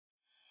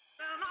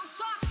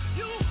suck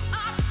you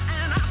up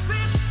and I'll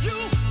spit you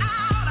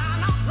out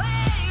and I'll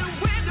play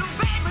with your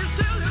babies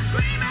till you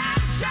scream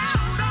and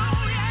shout,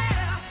 oh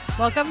yeah.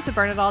 Welcome to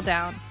Burn It All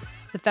Down,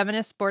 the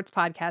feminist sports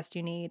podcast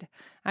you need.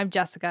 I'm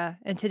Jessica,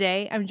 and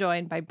today I'm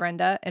joined by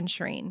Brenda and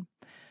Shireen.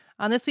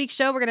 On this week's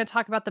show, we're going to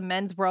talk about the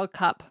Men's World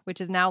Cup, which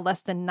is now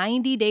less than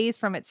 90 days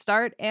from its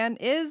start and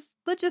is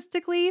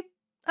logistically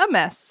a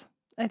mess,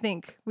 I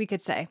think we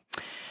could say.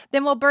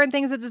 Then we'll burn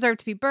things that deserve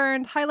to be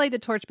burned, highlight the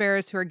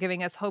torchbearers who are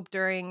giving us hope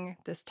during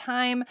this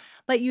time,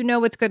 let you know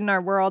what's good in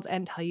our world,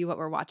 and tell you what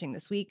we're watching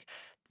this week.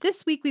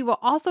 This week, we will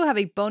also have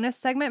a bonus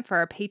segment for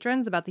our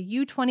patrons about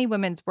the U20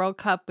 Women's World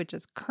Cup, which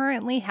is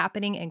currently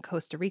happening in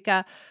Costa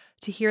Rica.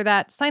 To hear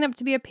that, sign up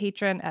to be a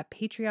patron at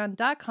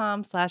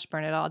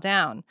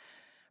patreon.com/burnitalldown.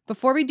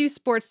 Before we do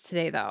sports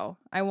today, though,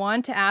 I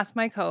want to ask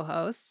my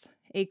co-hosts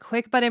a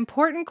quick but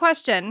important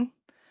question.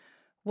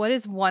 What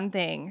is one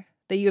thing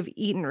that you have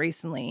eaten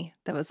recently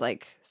that was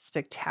like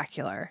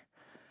spectacular?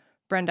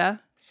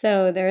 Brenda?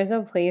 So there's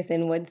a place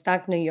in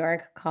Woodstock, New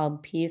York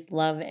called Peace,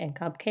 Love, and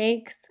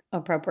Cupcakes,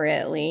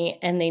 appropriately,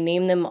 and they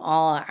name them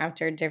all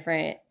after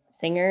different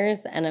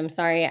singers. And I'm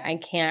sorry, I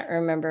can't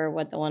remember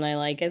what the one I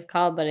like is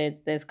called, but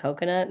it's this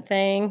coconut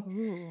thing.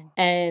 Ooh.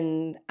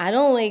 And I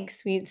don't like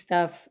sweet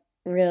stuff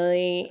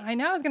really. I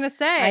know, I was going to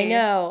say. I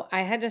know.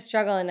 I had to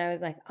struggle, and I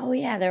was like, oh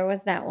yeah, there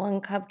was that one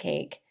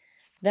cupcake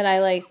that I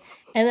liked.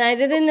 And I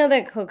didn't know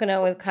that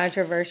coconut was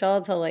controversial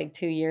until like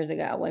 2 years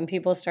ago when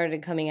people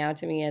started coming out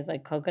to me as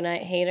like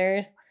coconut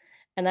haters.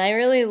 And I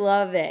really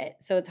love it.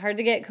 So it's hard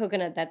to get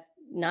coconut that's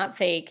not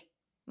fake,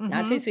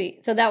 not too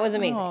sweet. So that was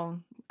amazing. Oh,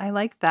 I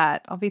like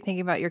that. I'll be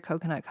thinking about your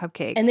coconut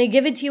cupcake. And they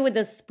give it to you with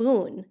a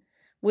spoon,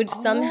 which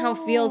somehow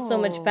feels so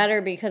much better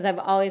because I've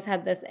always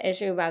had this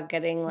issue about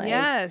getting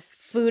like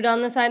food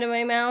on the side of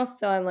my mouth.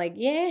 So I'm like,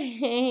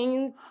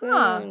 yay,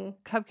 spoon.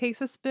 Cupcakes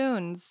with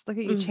spoons. Look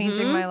at you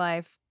changing my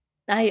life.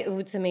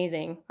 It's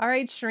amazing. All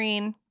right,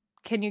 Shireen,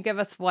 can you give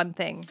us one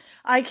thing?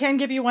 I can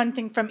give you one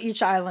thing from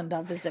each island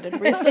I've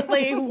visited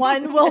recently.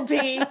 one will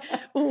be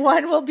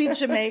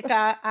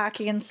Jamaica,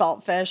 ackee and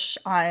saltfish.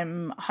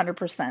 I'm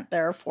 100%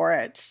 there for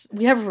it.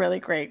 We have really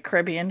great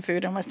Caribbean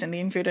food and West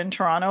Indian food in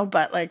Toronto,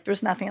 but like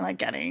there's nothing like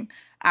getting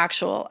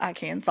actual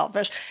ackee and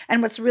saltfish.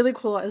 And what's really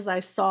cool is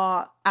I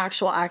saw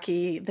actual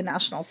ackee, the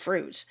national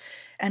fruit,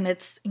 and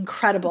it's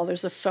incredible.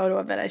 There's a photo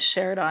of it I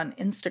shared on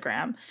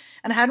Instagram.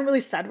 And I hadn't really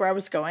said where I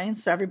was going.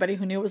 So everybody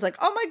who knew was like,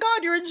 oh my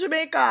God, you're in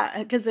Jamaica.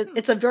 Because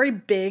it's a very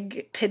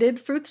big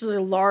pitted fruit. So they're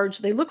large.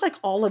 They look like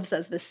olives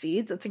as the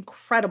seeds. It's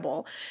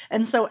incredible.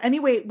 And so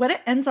anyway, what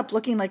it ends up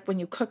looking like when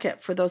you cook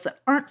it, for those that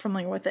aren't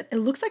familiar with it, it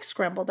looks like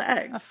scrambled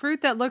eggs. A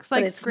fruit that looks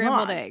like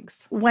scrambled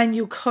eggs. When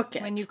you cook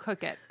it. When you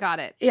cook it. Got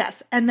it.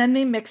 Yes. And then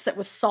they mix it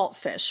with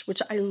saltfish,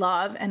 which I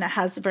love. And it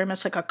has very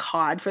much like a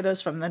cod for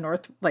those from the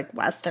north, like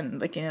west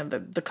and like, you know,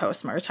 the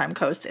coast, maritime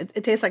coast.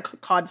 It tastes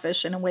like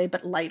codfish in a way,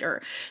 but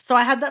lighter. So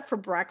I had that for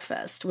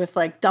breakfast with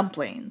like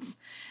dumplings.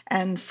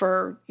 And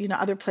for, you know,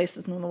 other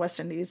places in the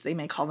West Indies, they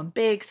may call them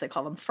bakes, they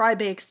call them fry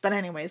bakes. But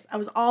anyways, I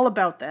was all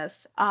about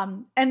this.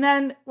 And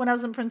then when I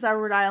was in Prince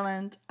Edward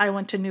Island, I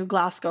went to New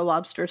Glasgow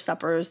Lobster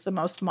Suppers, the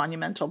most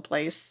monumental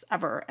place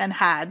ever, and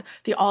had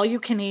the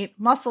all-you-can-eat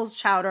mussels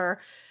chowder.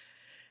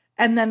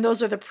 And then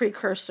those are the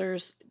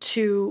precursors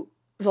to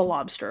the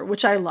lobster,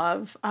 which I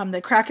love. They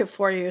crack it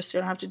for you, so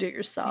you don't have to do it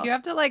yourself. Do you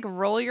have to like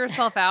roll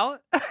yourself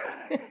out?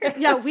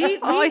 Yeah, we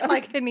all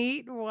like you can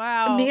eat.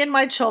 Wow. Me and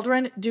my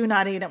children do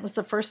not eat. It was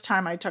the first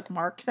time I took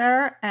Mark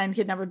there, and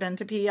he'd never been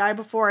to PEI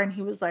before, and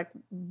he was like,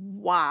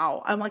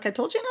 "Wow!" I'm like, "I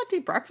told you not to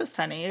eat breakfast,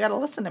 honey. You got to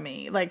listen to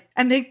me." Like,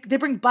 and they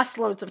bring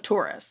busloads of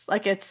tourists.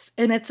 Like it's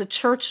a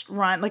church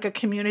run, like a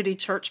community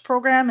church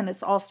program, and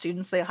it's all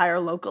students they hire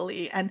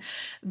locally. And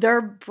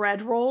their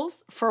bread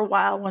rolls, for a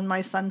while when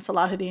my son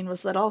Salahuddin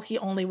was little, he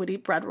only would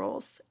eat bread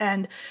rolls,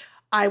 and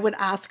I would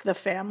ask the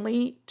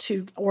family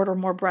to order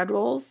more bread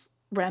rolls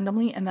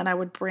randomly, and then I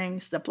would bring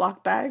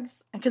Ziploc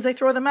bags because they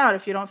throw them out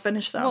if you don't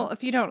finish them. Well,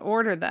 if you don't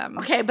order them.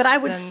 Okay, but I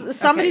would,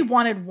 somebody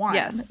wanted one.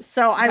 Yes.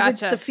 So I would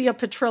Sophia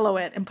Petrillo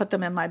it and put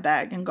them in my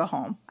bag and go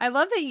home. I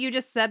love that you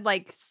just said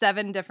like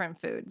 7 different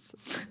foods.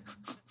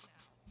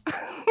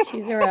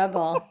 She's a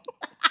rebel.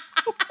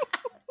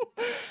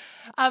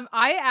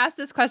 I asked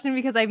this question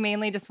because I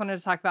mainly just wanted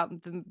to talk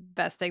about the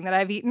best thing that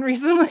I've eaten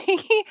recently,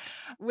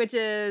 which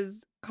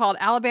is called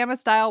Alabama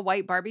style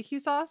white barbecue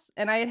sauce.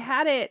 And I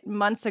had it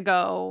months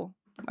ago.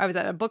 I was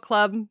at a book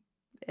club.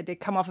 It did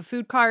come off a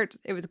food cart.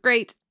 It was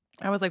great.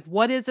 I was like,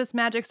 what is this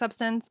magic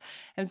substance?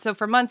 And so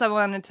for months I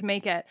wanted to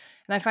make it.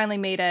 And I finally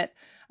made it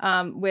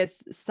with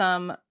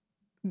some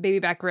baby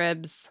back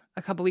ribs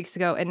a couple weeks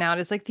ago. And now it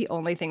is like the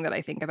only thing that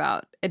I think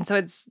about. And so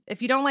it's,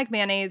 if you don't like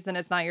mayonnaise, then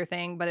it's not your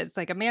thing, but it's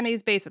like a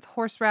mayonnaise base with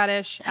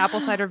horseradish,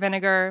 apple cider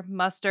vinegar,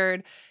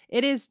 mustard.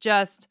 It is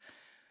just,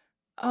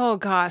 oh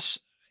gosh,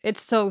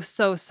 it's so,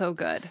 so, so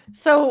good.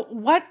 So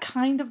what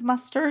kind of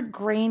mustard?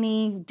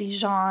 Grainy,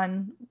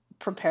 Dijon,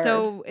 prepared?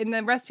 So in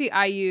the recipe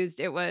I used,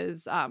 it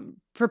was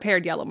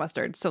prepared yellow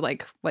mustard. So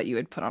like what you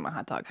would put on a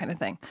hot dog kind of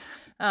thing.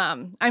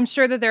 I'm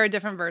sure that there are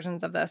different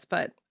versions of this,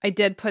 but I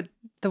did put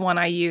the one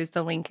I used,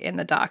 the link in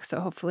the doc. So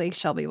hopefully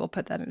Shelby will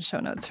put that in show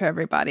notes for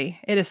everybody.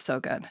 It is so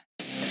good.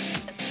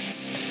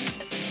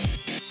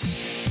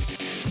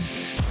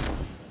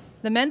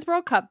 The Men's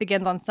World Cup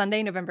begins on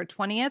Sunday, November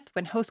 20th,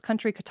 when host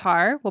country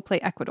Qatar will play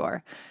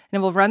Ecuador, and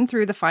it will run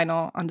through the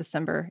final on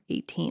December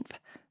 18th.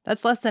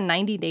 That's less than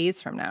 90 days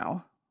from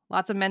now.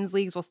 Lots of men's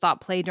leagues will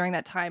stop play during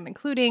that time,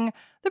 including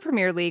the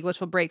Premier League,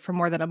 which will break for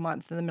more than a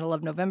month in the middle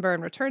of November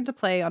and return to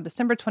play on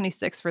December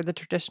 26th for the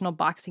traditional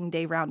Boxing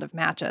Day round of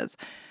matches.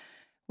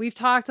 We've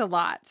talked a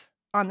lot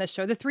on this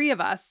show. The three of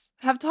us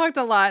have talked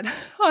a lot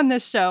on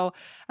this show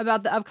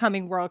about the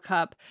upcoming World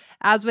Cup.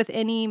 As with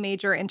any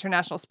major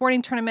international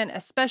sporting tournament,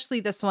 especially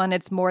this one,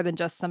 it's more than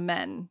just some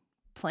men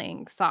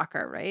playing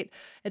soccer, right?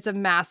 It's a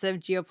massive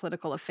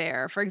geopolitical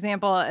affair. For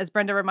example, as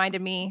Brenda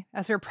reminded me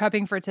as we were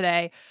prepping for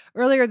today,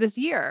 earlier this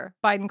year,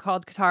 Biden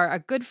called Qatar a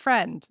good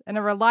friend and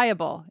a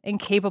reliable and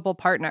capable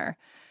partner.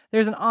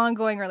 There's an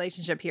ongoing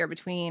relationship here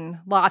between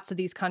lots of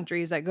these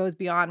countries that goes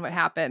beyond what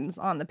happens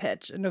on the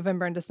pitch in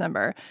November and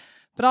December.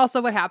 But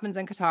also what happens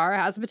in Qatar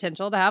has the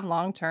potential to have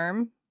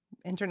long-term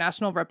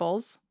international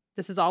ripples.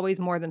 This is always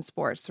more than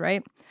sports,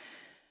 right?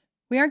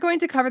 We aren't going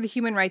to cover the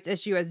human rights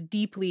issue as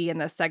deeply in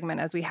this segment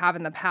as we have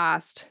in the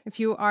past. If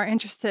you are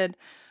interested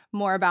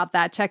more about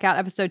that, check out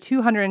episode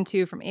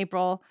 202 from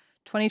April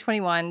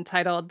 2021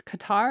 titled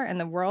Qatar and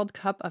the World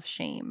Cup of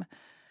Shame.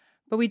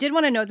 But we did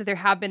want to note that there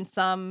have been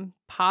some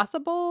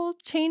possible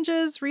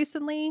changes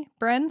recently,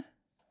 Bren.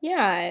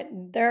 Yeah,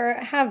 there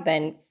have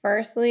been.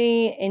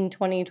 Firstly, in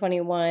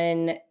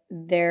 2021,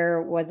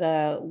 there was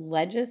a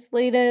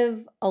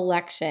legislative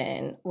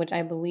election, which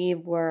I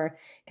believe were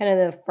kind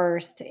of the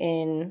first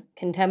in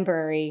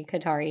contemporary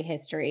Qatari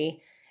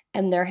history.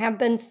 And there have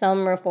been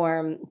some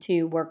reform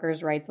to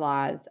workers' rights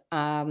laws.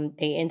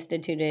 They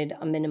instituted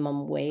a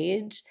minimum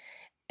wage.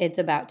 It's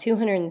about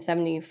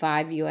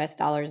 $275 US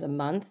a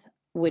month,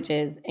 which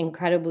is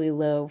incredibly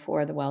low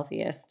for the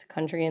wealthiest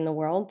country in the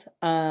world.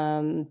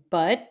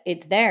 But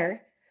it's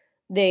there.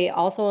 They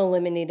also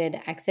eliminated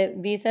exit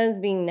visas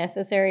being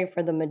necessary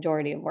for the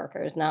majority of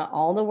workers. Not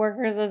all the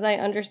workers, as I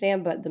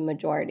understand, but the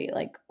majority,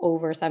 like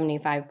over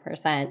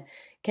 75%,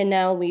 can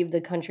now leave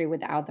the country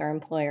without their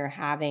employer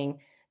having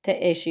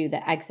to issue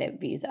the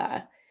exit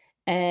visa.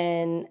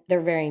 And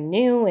they're very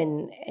new,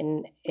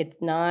 and it's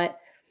not,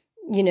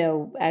 you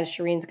know, as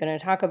Shireen's going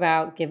to talk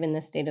about, given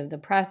the state of the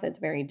press, it's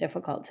very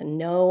difficult to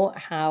know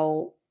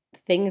how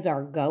things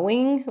are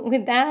going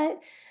with that.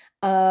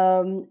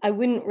 I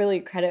wouldn't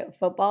really credit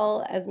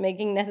football as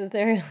making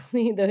necessarily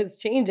those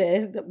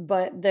changes,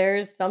 but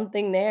there's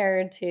something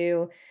there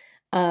to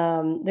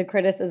the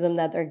criticism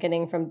that they're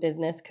getting from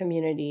business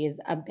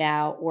communities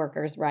about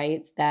workers'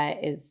 rights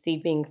that is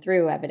seeping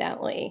through,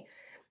 evidently.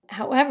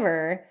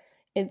 However,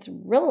 it's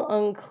real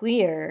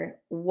unclear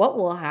what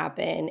will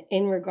happen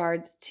in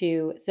regards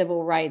to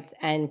civil rights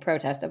and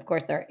protest. Of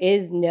course, there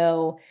is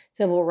no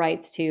civil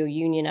rights to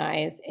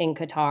unionize in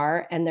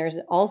Qatar, and there's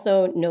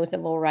also no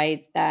civil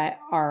rights that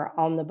are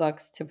on the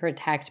books to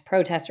protect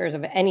protesters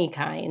of any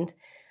kind.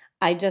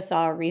 I just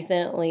saw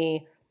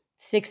recently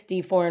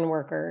 60 foreign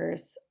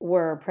workers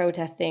were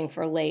protesting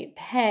for late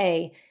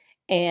pay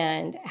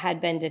and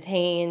had been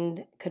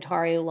detained.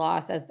 Qatari law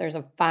says there's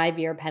a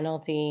 5-year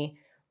penalty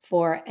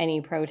for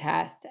any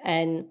protest.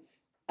 And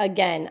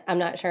again, I'm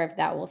not sure if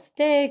that will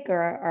stick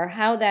or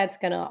how that's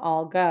going to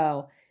all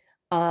go.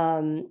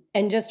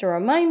 And just to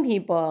remind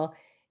people,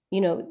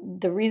 you know,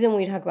 the reason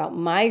we talk about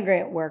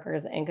migrant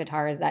workers in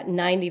Qatar is that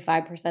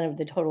 95% of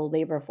the total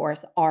labor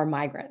force are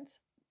migrants.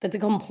 That's a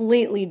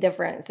completely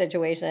different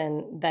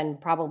situation than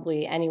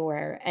probably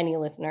anywhere any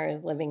listener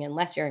is living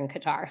unless you're in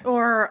Qatar.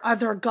 Or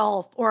other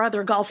Gulf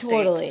states.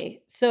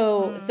 Totally.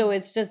 So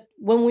it's just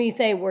when we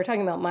say we're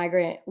talking about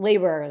migrant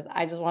laborers,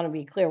 I just want to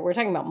be clear. We're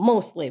talking about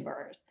most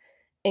laborers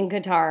in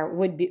Qatar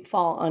would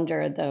fall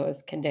under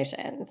those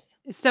conditions.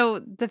 So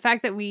the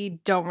fact that we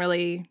don't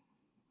really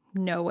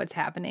know what's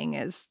happening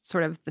is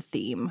sort of the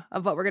theme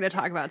of what we're going to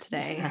talk about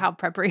today, how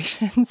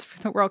preparations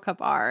for the World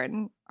Cup are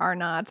and are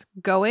not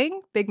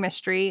going. Big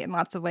mystery in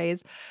lots of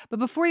ways. But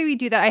before we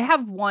do that, I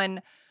have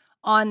one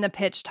on the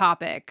pitch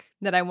topic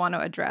that I want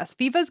to address.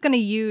 FIFA is going to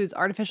use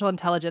artificial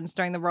intelligence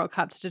during the World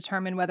Cup to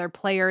determine whether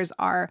players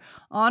are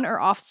on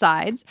or off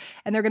sides,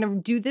 and they're going to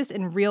do this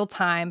in real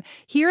time.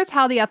 Here's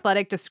how The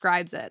Athletic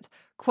describes it.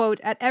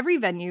 Quote, at every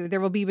venue, there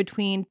will be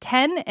between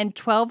 10 and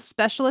 12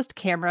 specialist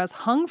cameras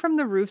hung from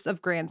the roofs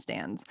of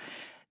grandstands.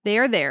 They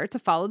are there to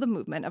follow the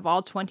movement of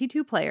all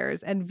 22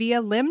 players and via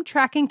limb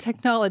tracking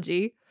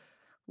technology,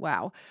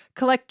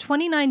 collect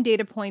 29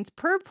 data points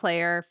per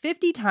player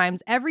 50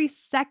 times every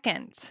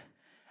second.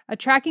 A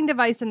tracking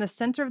device in the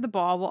center of the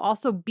ball will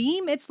also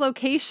beam its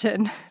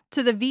location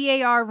to the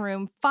VAR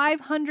room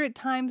 500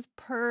 times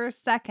per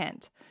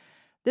second.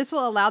 This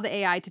will allow the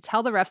AI to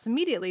tell the refs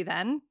immediately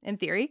then, in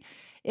theory,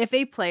 if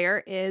a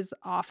player is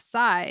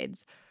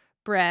offsides.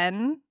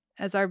 Bren,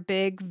 as our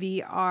big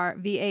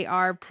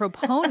VAR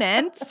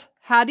proponent,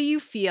 How do you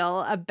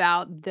feel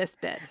about this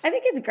bit? I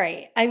think it's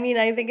great. I mean,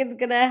 I think it's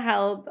going to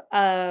help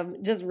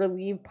just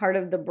relieve part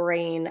of the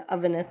brain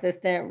of an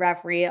assistant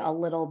referee a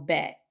little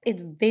bit.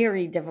 It's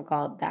very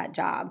difficult, that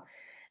job.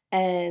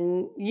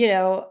 And, you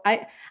know, I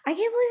can't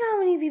believe how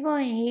many people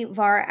hate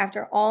VAR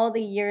after all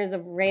the years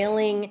of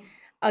railing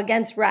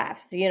against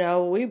refs. You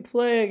know, we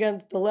play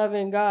against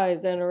 11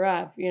 guys and a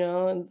ref, you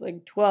know, and it's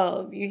like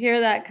 12. You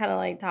hear that kind of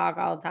like talk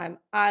all the time.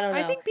 I don't know.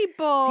 I think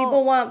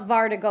people want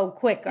VAR to go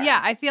quicker. Yeah,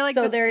 I feel like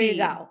so the there speed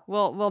you go.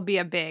 will be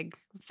a big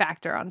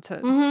factor onto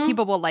Mhm.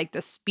 people will like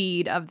the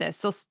speed of this.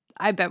 So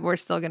I bet we're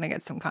still going to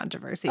get some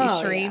controversy.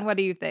 Oh, Shireen, yeah. what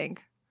do you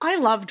think? I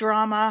love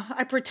drama.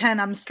 I pretend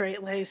I'm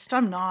straight-laced.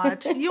 I'm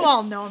not. You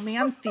all know me.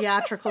 I'm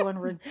theatrical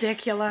and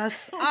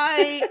ridiculous.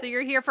 So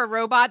you're here for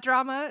robot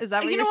drama? Is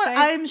that what You you're know what?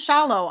 saying? I'm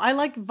shallow. I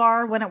like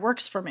VAR when it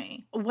works for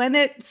me. When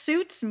it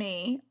suits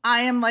me,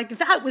 I am like,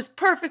 that was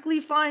perfectly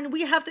fine.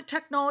 We have the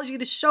technology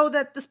to show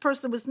that this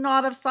person was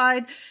not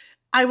offside.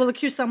 I will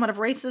accuse someone of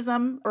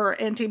racism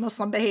or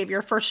anti-Muslim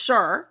behavior for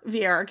sure.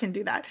 VAR can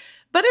do that.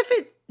 But if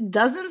it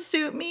doesn't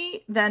suit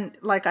me, then,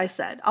 like I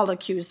said, I'll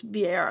accuse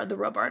VAR, the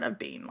robot, of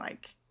being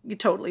like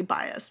totally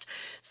biased.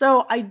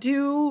 So I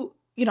do,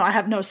 you know, I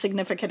have no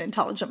significant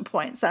intelligent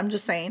points. I'm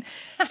just saying,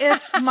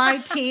 if my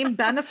team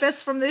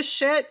benefits from this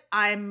shit,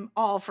 I'm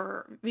all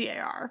for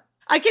VAR.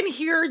 I can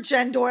hear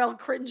Jen Doyle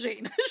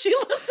cringing. She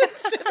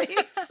listens to me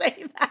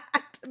say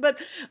that,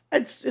 but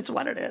it's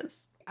what it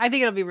is. I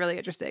think it'll be really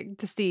interesting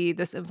to see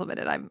this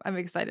implemented. I'm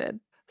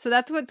excited. So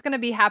that's what's going to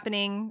be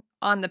happening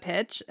on the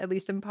pitch, at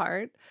least in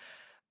part.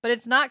 But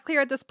it's not clear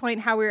at this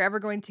point how we're ever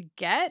going to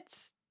get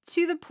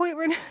to the point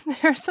where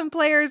there are some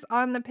players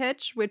on the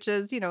pitch, which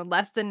is, you know,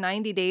 less than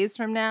 90 days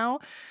from now.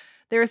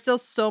 There is still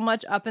so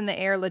much up in the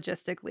air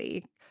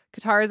logistically.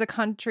 Qatar is a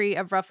country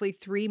of roughly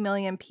 3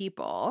 million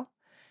people,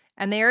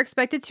 and they are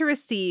expected to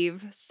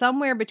receive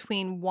somewhere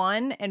between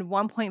 1 and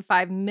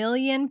 1.5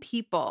 million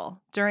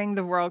people during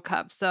the World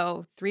Cup.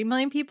 So 3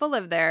 million people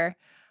live there.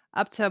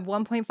 Up to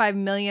 1.5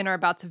 million are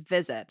about to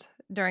visit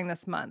during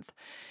this month.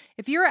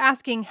 If you're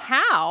asking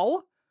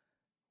how,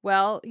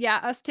 well, yeah,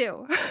 us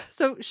too.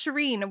 So,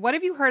 Shireen, what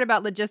have you heard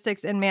about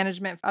logistics and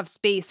management of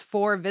space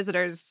for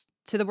visitors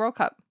to the World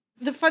Cup?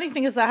 The funny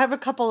thing is that I have a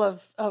couple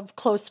of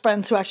close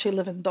friends who actually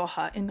live in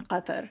Doha, in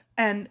Qatar.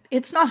 And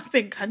it's not a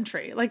big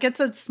country. Like, it's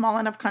a small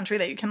enough country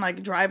that you can,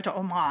 like, drive to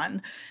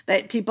Oman,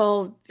 that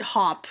people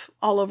hop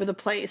all over the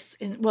place,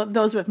 well,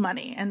 those with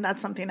money. And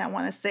that's something I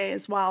want to say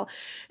as well.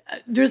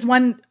 There's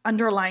one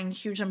underlying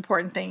huge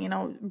important thing. You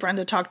know,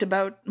 Brenda talked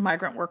about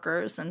migrant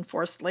workers and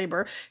forced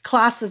labor.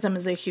 Classism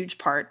is a huge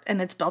part,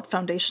 and it's built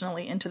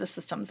foundationally into the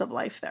systems of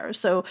life there.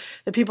 So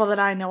the people that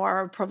I know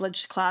are a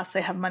privileged class.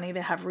 They have money,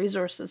 they have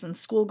resources, and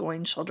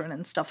school-going children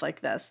and stuff like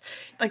this.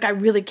 Like, I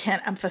really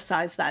can't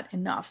emphasize that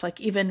enough.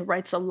 Like, even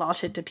rights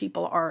allotted to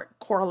people are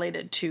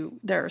correlated to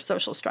their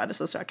social strata,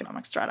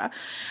 socioeconomic strata.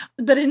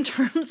 But in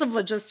terms of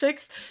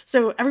logistics,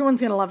 so everyone's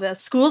going to love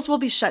this. Schools will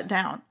be shut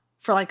down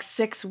for like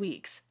 6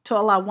 weeks to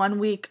allow 1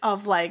 week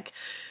of like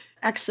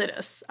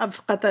exodus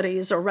of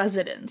Qataris or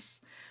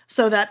residents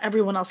so that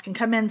everyone else can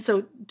come in.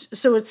 So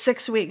it's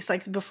 6 weeks,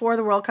 like before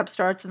the World Cup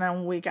starts and then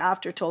a week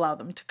after, to allow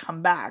them to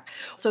come back.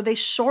 So they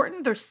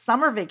shortened their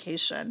summer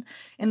vacation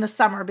in the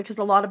summer because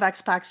a lot of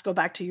expats go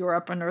back to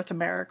Europe or North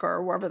America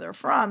or wherever they're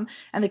from,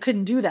 and they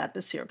couldn't do that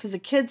this year because the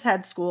kids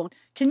had school.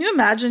 Can you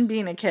imagine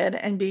being a kid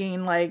and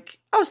being like,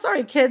 oh,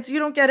 sorry, kids, you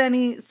don't get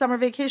any summer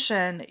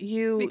vacation.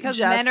 Because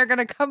men are going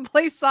to come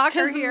play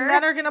soccer here.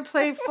 Men are going to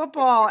play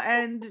football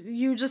and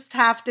you just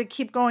have to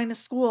keep going to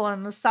school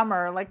in the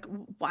summer. Like,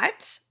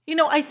 what? You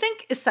know, I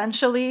think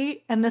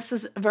essentially, and this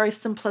is a very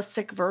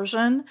simplistic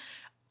version,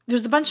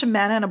 there's a bunch of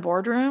men in a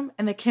boardroom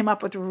and they came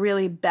up with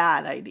really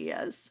bad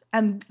ideas.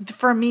 And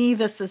for me,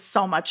 this is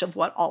so much of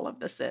what all of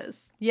this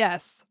is.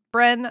 Yes.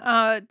 Bren,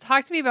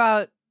 talk to me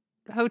about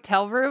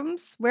hotel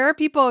rooms. Where are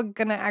people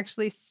going to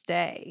actually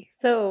stay?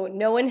 So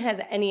no one has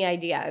any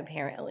idea,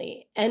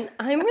 apparently. And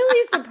I'm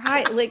really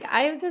surprised. Like,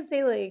 I have to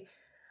say, like,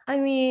 I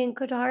mean,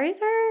 Qataris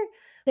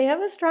they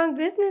have a strong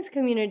business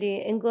community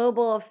in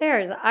global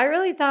affairs. I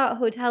really thought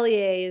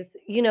hoteliers,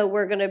 you know,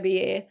 were going to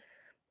be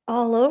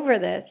all over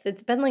this.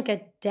 It's been like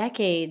a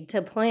decade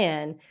to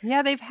plan.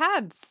 Yeah, they've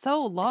had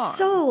so long.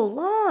 So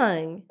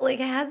long. Like,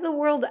 has the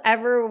world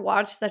ever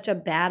watched such a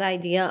bad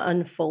idea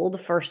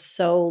unfold for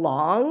so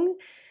long?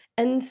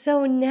 And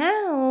so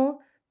now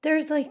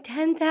there's like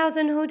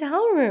 10,000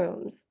 hotel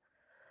rooms.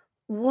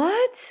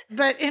 What?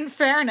 But in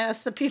fairness,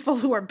 the people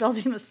who are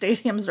building the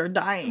stadiums are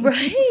dying.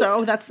 Right?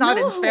 So that's not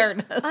No, in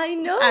fairness. I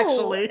know.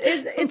 Actually.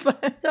 It's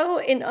But- so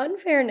in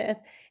unfairness.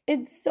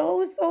 It's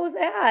so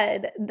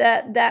sad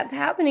that that's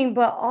happening,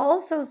 but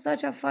also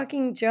such a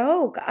fucking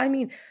joke. I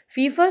mean,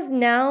 FIFA's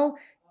now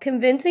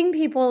convincing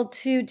people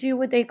to do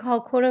what they call,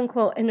 quote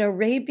unquote, an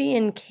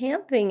Arabian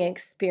camping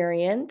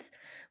experience,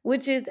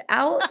 which is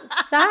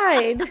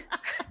outside.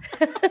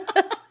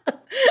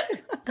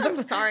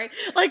 I'm sorry.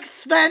 Like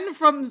Sven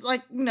from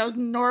like, you know,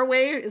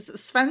 Norway. Is it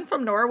Sven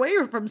from Norway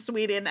or from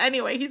Sweden?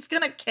 Anyway, he's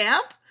going to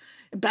camp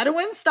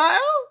Bedouin style?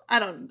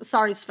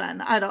 Sorry,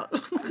 Sven. I don't.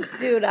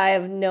 Dude, I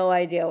have no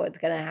idea what's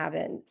going to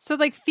happen. So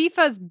like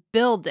FIFA's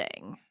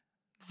building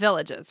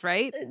villages,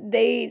 right?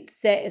 They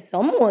say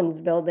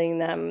someone's building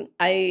them.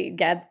 I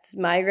guess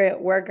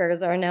migrant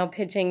workers are now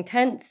pitching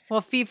tents.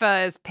 Well,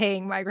 FIFA is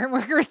paying migrant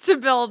workers to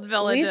build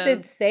villages. At least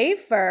it's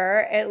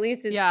safer. At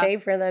least it's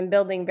safer than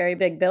building very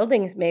big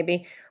buildings,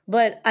 maybe.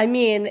 But I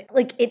mean,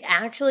 like it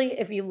actually,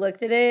 if you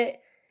looked at it,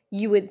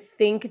 you would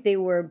think they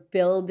were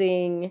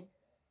building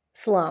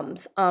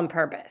slums on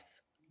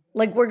purpose.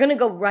 Like we're going to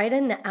go right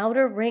in the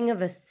outer ring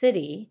of a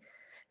city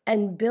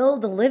and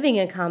build living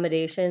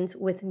accommodations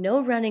with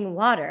no running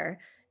water,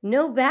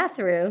 no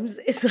bathrooms.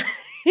 It's like,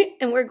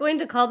 and we're going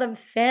to call them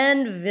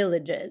fan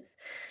villages.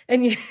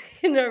 And you're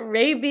in an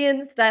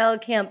Arabian style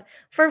camp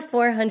for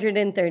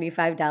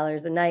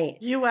 $435 a night.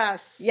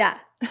 US. Yeah.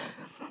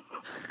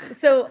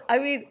 So, I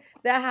mean,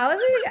 the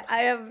housing, I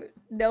have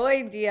no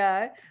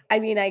idea. I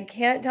mean, I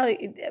can't tell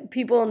you.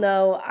 People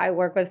know I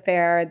work with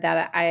FAIR,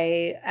 that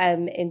I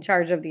am in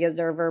charge of the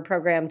Observer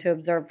program to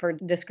observe for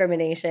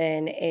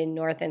discrimination in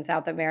North and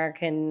South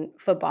American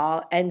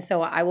football. And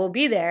so I will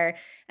be there.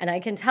 And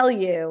I can tell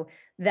you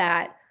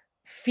that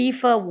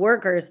FIFA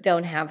workers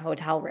don't have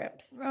hotel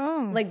rooms.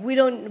 Oh. Like we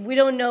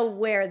don't know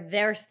where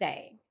they're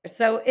staying.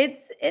 So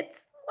it's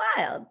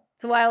wild.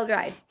 It's a wild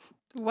ride.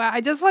 Wow,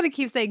 I just want to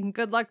keep saying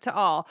good luck to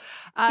all.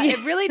 It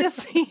really does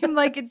seem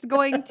like it's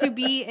going to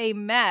be a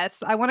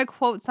mess. I want to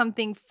quote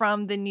something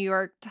from the New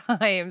York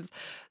Times.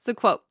 So,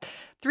 quote,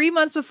 3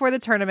 months before the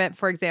tournament,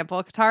 for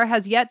example, Qatar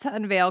has yet to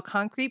unveil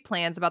concrete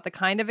plans about the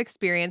kind of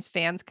experience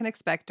fans can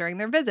expect during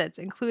their visits,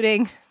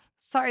 including,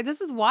 sorry,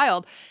 this is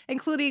wild,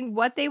 including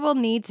what they will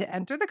need to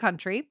enter the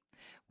country,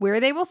 where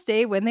they will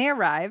stay when they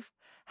arrive,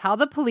 how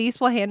the police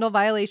will handle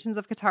violations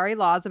of Qatari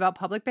laws about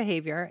public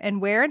behavior, and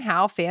where and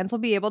how fans will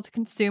be able to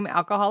consume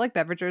alcoholic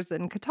beverages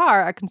in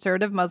Qatar, a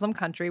conservative Muslim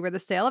country where the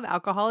sale of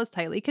alcohol is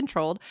tightly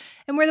controlled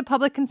and where the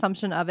public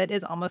consumption of it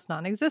is almost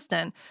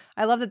non-existent.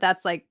 I love that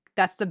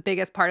that's the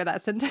biggest part of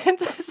that sentence.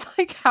 It's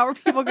like, how are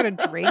people going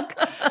to drink?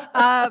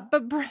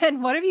 But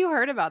Bren, what have you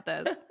heard about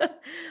this?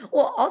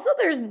 Well, also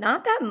there's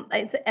not that,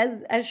 it's,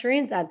 as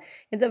Shireen said,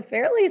 it's a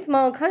fairly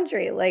small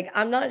country. Like,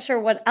 I'm not sure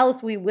what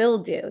else we will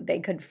do. They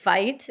could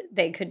fight,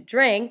 they could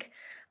drink.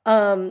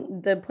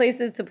 The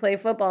places to play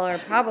football are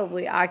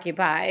probably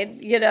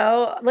occupied, you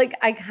know? Like,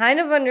 I kind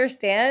of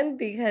understand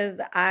because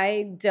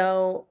I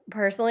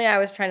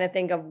was trying to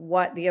think of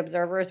what the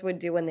observers would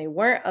do when they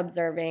weren't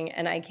observing,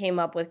 and I came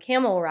up with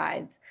camel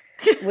rides,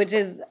 which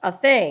is a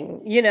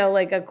thing, you know,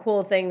 like a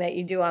cool thing that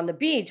you do on the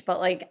beach, but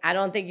like, I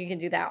don't think you can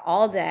do that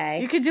all day.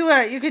 You could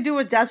do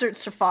a desert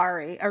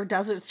safari or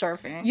desert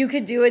surfing. You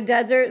could do a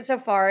desert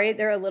safari.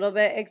 They're a little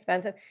bit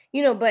expensive,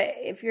 you know, but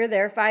if you're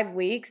there 5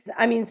 weeks,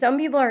 I mean, some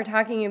people are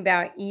talking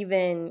about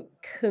even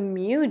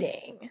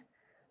commuting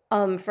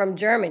from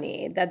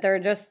Germany, that they're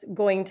just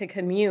going to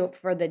commute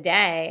for the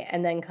day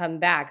and then come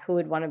back. Who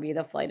would want to be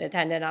the flight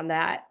attendant on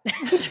that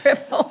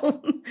trip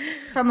home?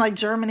 From like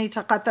Germany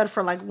to Qatar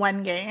for like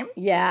one game.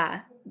 Yeah.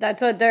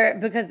 That's what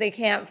because they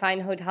can't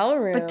find hotel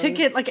rooms.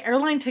 But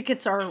airline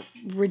tickets are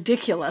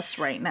ridiculous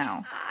right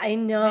now. I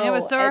know.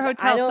 But so are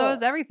hotels, so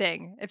is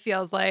everything. It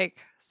feels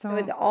like. So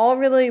it's all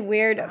really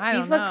weird. I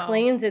don't FIFA know.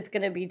 claims it's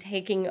going to be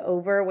taking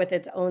over with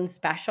its own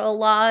special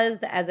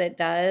laws, as it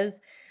does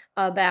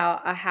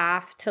about a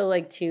half to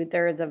like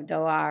 2/3 of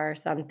Doha or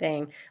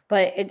something.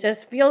 But it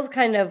just feels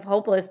kind of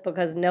hopeless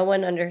because no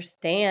one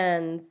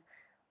understands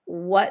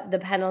what the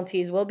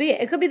penalties will be.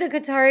 It could be the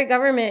Qatari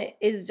government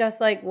is just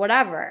like,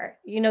 whatever,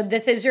 you know,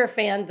 this is your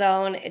fan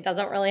zone. It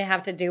doesn't really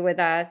have to do with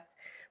us.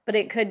 But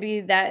it could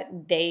be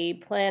that they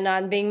plan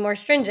on being more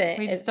stringent.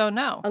 We just don't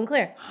know.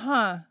 Unclear.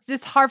 Huh.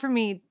 It's hard for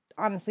me,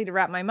 honestly, to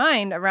wrap my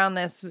mind around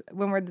this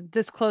when we're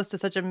this close to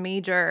such a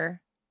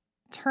major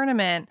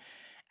tournament.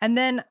 And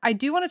then I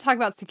do want to talk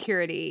about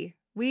security.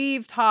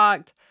 We've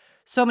talked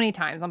so many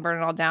times on Burn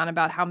It All Down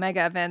about how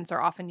mega events are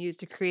often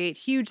used to create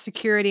huge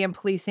security and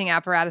policing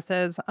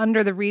apparatuses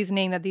under the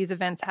reasoning that these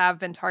events have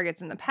been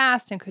targets in the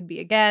past and could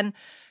be again.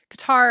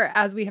 Qatar,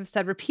 as we have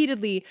said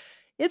repeatedly,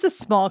 is a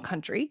small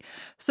country.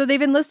 So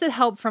they've enlisted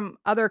help from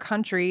other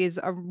countries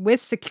with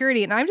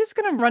security. And I'm just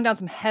going to run down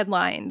some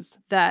headlines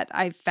that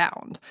I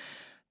found.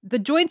 The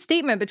joint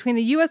statement between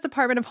the U.S.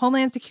 Department of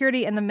Homeland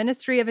Security and the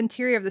Ministry of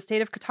Interior of the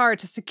State of Qatar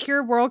to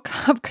secure World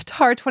Cup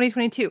Qatar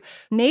 2022.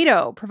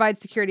 NATO provides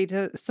security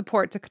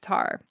support to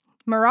Qatar.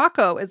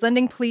 Morocco is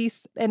lending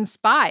police and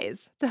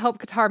spies to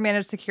help Qatar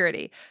manage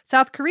security.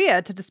 South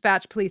Korea to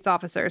dispatch police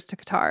officers to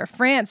Qatar.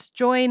 France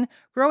join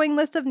growing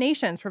list of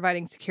nations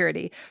providing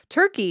security.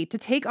 Turkey to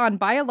take on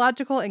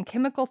biological and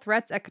chemical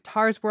threats at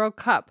Qatar's World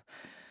Cup.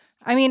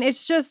 I mean, it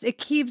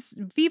keeps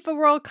FIFA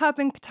World Cup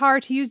in Qatar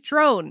to use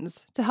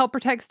drones to help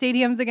protect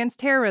stadiums against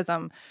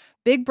terrorism.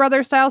 Big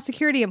Brother style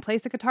security in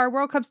place at Qatar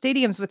World Cup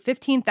stadiums with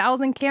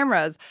 15,000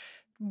 cameras.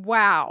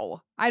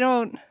 Wow.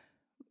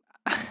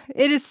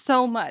 It is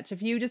so much.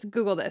 If you just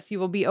Google this, you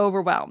will be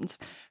overwhelmed.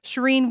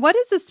 Shireen, what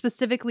does this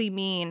specifically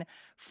mean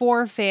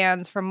for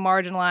fans from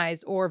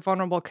marginalized or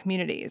vulnerable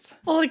communities?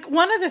 Well, like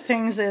one of the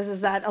things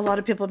is that a lot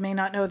of people may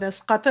not know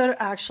this. Qatar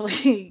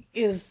actually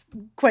is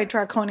quite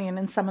draconian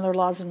in some of their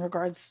laws in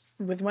regards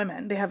with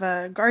women. They have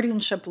a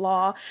guardianship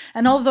law.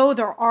 And although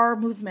there are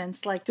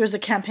movements, like there's a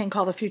campaign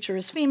called The Future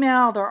is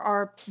Female, there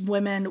are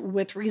women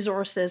with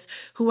resources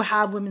who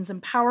have women's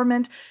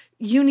empowerment.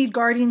 You need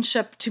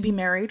guardianship to be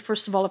married,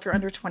 first of all, if you're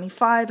under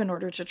 25 in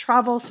order to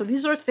travel. So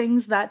these are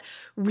things that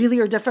really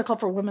are difficult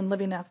for women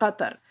living in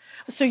Qatar.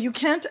 So you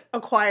can't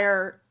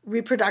acquire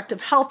reproductive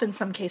health in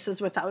some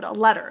cases without a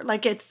letter.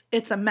 Like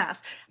it's a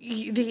mess.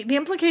 The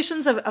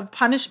implications of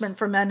punishment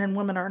for men and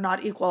women are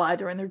not equal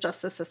either in their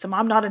justice system.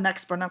 I'm not an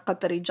expert on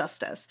Qatari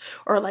justice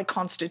or like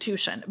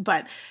constitution,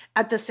 but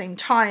at the same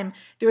time,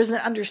 there is an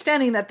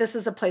understanding that this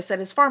is a place that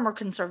is far more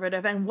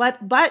conservative.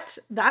 But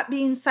that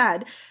being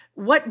said,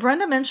 what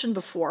Brenda mentioned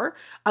before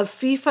of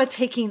FIFA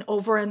taking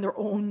over in their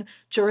own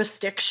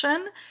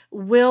jurisdiction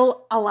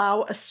will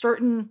allow a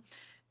certain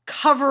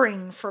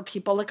covering for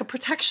people, like a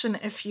protection,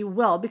 if you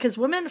will, because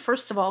women,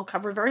 first of all,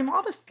 cover very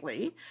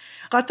modestly.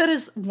 Qatar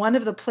is one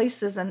of the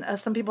places, and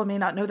some people may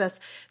not know this,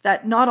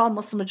 that not all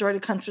Muslim majority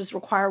countries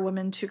require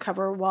women to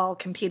cover while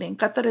competing.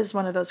 Qatar is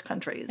one of those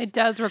countries. It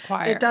does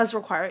require. It does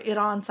require.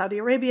 Iran, Saudi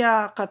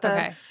Arabia, Qatar.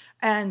 Okay.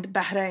 And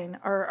Bahrain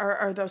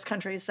are those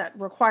countries that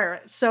require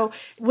it. So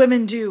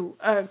women do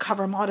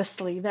cover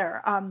modestly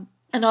there, and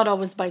not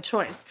always by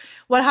choice.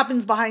 What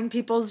happens behind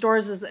people's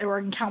doors or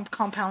in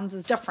compounds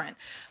is different.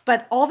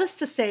 But all this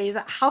to say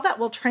that how that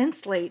will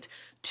translate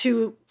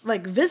to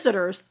like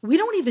visitors, we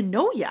don't even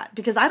know yet,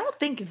 because I don't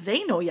think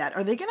they know yet.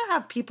 Are they going to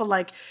have people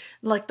like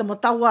the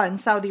Mutawa in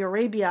Saudi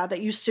Arabia that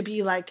used to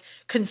be like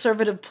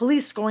conservative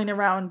police going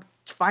around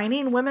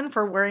fining women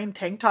for wearing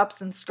tank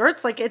tops and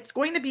skirts? Like, it's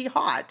going to be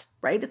hot,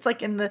 right? It's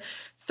like in the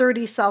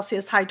 30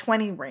 Celsius, high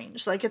 20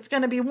 range. Like, it's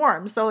going to be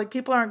warm. So like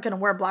people aren't going to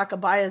wear black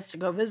abayas to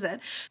go visit.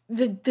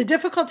 The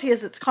difficulty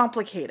is it's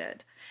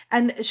complicated.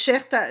 And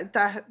Sheikh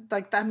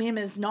Tamim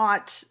is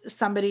not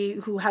somebody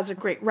who has a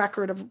great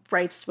record of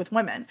rights with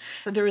women.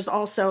 There is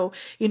also,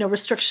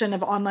 restriction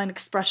of online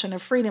expression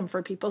of freedom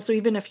for people. So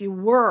even if you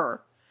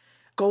were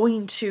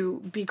going to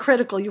be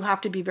critical, you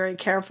have to be very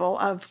careful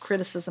of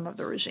criticism of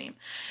the regime.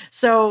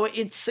 So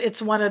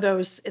it's one of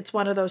those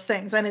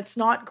things, and it's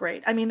not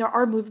great. I mean, there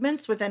are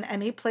movements within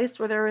any place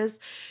where there is,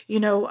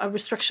 a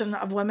restriction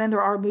of women.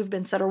 There are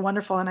movements that are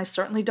wonderful, and I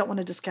certainly don't want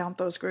to discount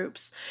those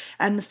groups.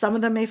 And some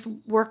of them may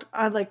work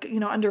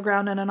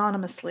underground and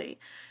anonymously.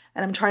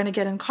 And I'm trying to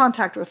get in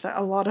contact with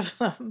a lot of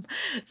them.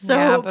 So,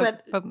 yeah,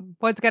 but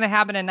what's going to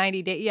happen in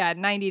 90 days? Yeah,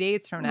 90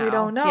 days from now. We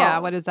don't know. Yeah,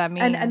 what does that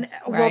mean? And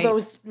will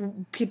those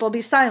people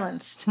be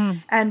silenced?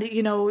 And,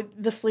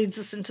 this leads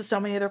us into so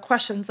many other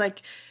questions.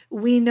 Like,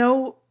 we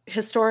know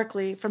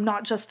historically from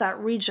not just that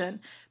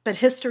region, but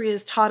history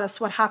has taught us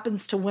what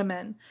happens to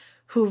women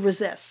who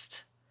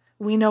resist.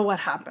 We know what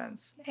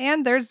happens.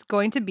 And there's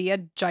going to be a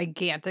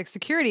gigantic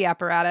security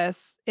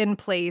apparatus in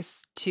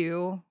place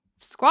to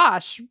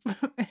squash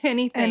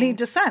any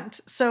dissent.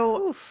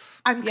 So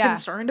I'm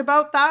concerned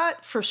about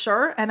that for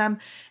sure. And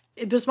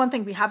there's one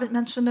thing we haven't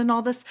mentioned in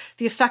all this,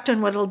 the effect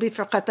on what it'll be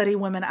for Qatari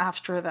women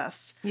after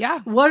this.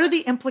 Yeah. What are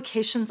the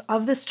implications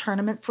of this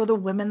tournament for the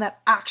women that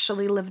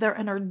actually live there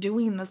and are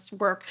doing this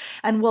work?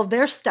 And will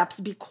their steps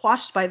be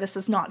quashed by this?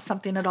 Is not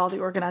something at all the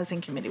organizing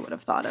committee would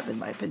have thought of, in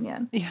my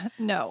opinion. Yeah,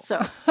 no.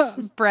 So,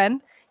 Bren?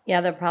 Yeah,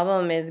 the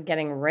problem is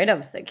getting rid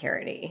of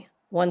security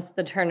once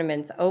the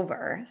tournament's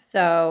over.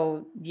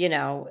 So,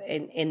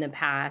 in the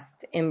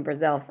past, in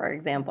Brazil, for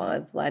example,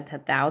 it's led to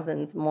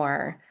thousands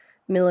more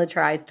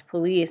militarized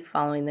police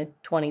following the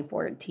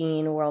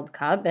 2014 World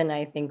Cup. And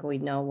I think we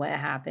know what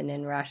happened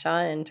in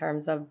Russia in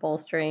terms of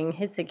bolstering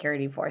his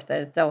security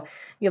forces. So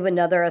you have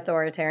another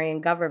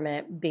authoritarian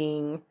government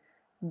being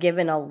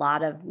given a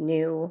lot of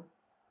new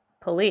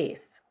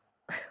police.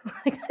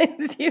 Like,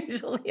 it's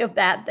usually a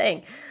bad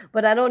thing.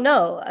 But I don't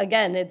know.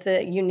 Again, it's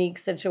a unique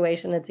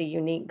situation. It's a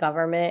unique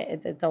government.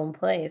 It's its own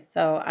place.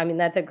 So, I mean,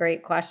 that's a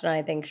great question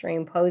I think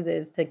Shireen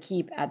poses to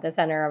keep at the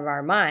center of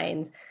our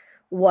minds.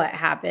 What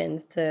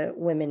happens to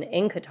women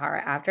in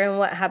Qatar after, and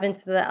what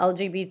happens to the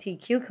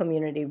LGBTQ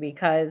community?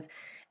 Because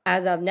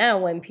as of now,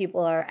 when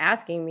people are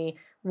asking me,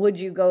 would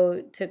you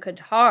go to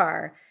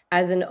Qatar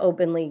as an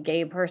openly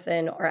gay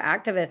person or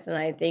activist? And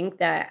I think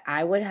that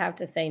I would have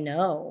to say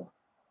no.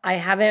 I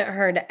haven't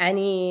heard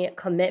any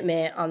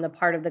commitment on the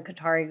part of the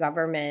Qatari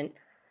government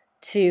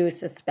to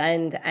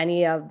suspend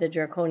any of the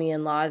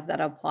draconian laws that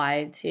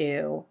apply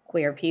to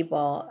queer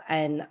people.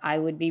 And I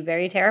would be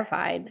very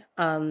terrified.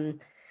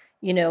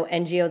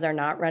 NGOs are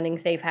not running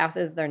safe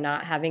houses. They're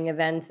not having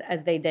events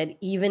as they did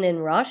even in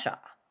Russia,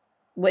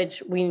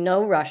 which we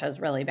know Russia's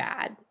really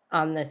bad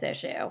on this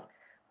issue.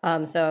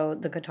 So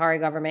the Qatari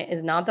government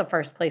is not the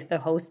first place to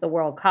host the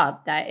World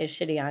Cup that is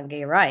shitty on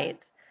gay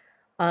rights.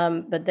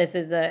 But this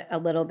is a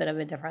little bit of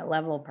a different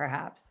level,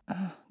 perhaps.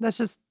 That's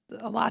just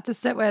a lot to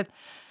sit with.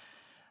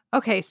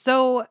 Okay,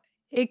 so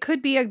it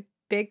could be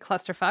big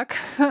clusterfuck.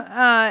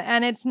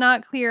 And it's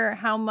not clear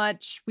how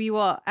much we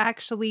will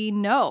actually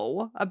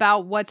know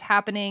about what's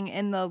happening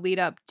in the lead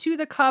up to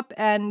the cup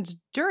and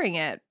during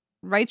it.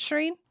 Right,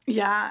 Shireen?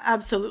 Yeah,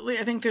 absolutely.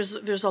 I think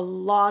there's a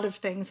lot of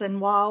things.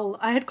 And while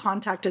I had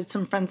contacted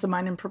some friends of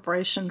mine in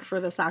preparation for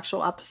this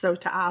actual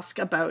episode to ask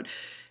about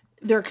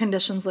their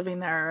conditions living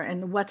there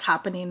and what's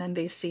happening, and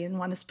they see, and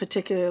one is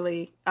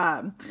particularly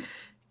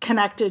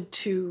connected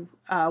to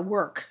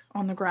work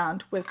on the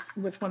ground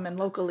with women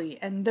locally.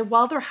 And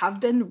while there have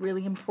been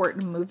really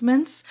important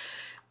movements,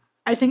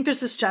 I think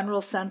there's this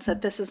general sense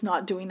that this is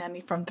not doing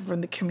any from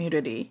the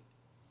community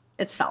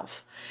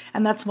itself.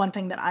 And that's one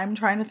thing that I'm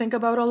trying to think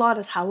about a lot,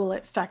 is how will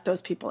it affect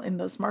those people in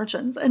those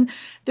margins? And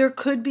there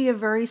could be a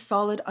very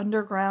solid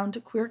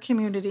underground queer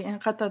community in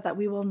Qatar that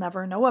we will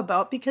never know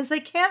about because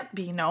they can't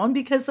be known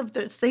because of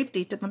their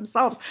safety to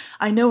themselves.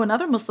 I know in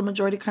other Muslim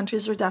majority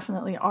countries there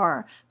definitely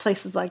are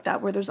places like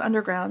that where there's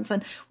undergrounds.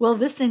 And will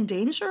this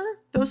endanger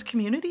those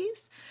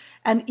communities?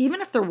 And even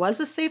if there was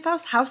a safe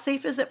house, how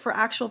safe is it for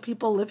actual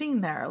people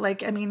living there?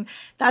 Like, I mean,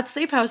 that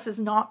safe house is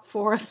not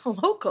for the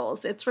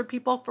locals. It's for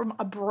people from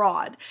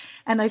abroad.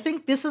 And I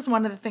think this is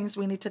one of the things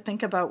we need to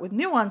think about with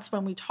nuance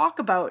when we talk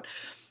about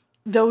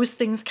those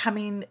things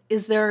coming.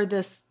 Is there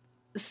this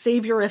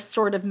saviorist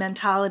sort of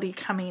mentality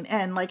coming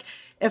in? Like,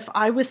 if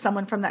I was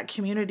someone from that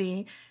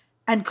community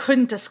and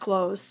couldn't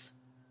disclose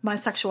my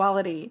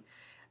sexuality,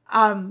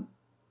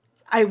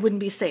 I wouldn't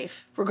be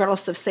safe,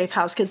 regardless of safe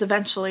house, because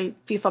eventually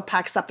FIFA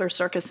packs up their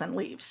circus and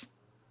leaves.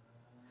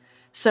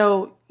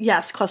 So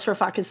yes,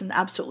 clusterfuck is an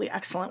absolutely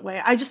excellent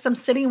way. I'm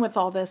sitting with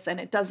all this, and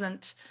it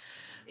doesn't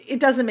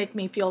make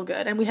me feel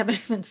good. And we haven't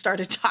even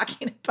started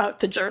talking about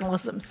the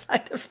journalism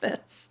side of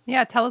this.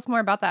 Yeah, tell us more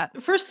about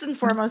that. First and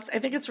foremost, I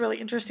think it's really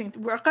interesting.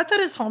 Qatar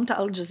is home to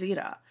Al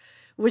Jazeera,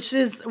 which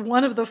is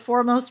one of the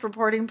foremost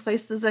reporting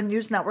places and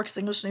news networks,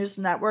 English news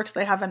networks.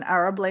 They have an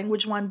Arab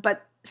language one,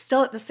 but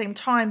still at the same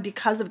time,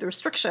 because of the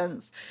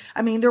restrictions,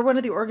 I mean, they're one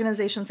of the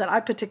organizations that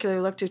I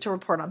particularly look to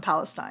report on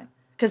Palestine,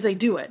 because they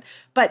do it.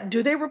 But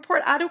do they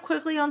report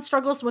adequately on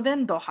struggles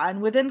within Doha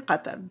and within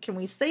Qatar? Can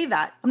we say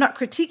that? I'm not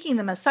critiquing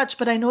them as such,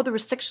 but I know the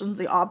restrictions,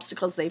 the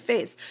obstacles they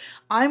face.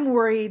 I'm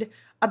worried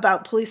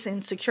about policing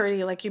and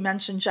security, like you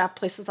mentioned, Jeff,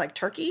 places like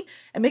Turkey.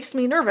 It makes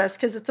me nervous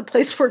because it's a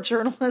place where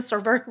journalists are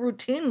very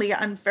routinely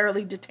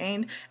unfairly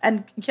detained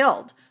and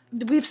killed.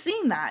 We've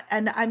seen that.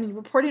 And I mean,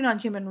 reporting on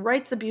human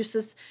rights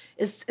abuses,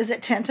 is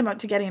it tantamount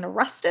to getting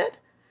arrested?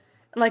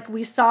 Like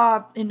we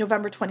saw in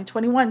November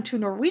 2021, 2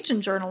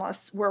 Norwegian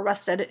journalists were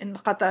arrested in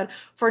Qatar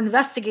for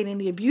investigating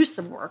the abuse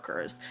of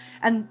workers.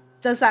 And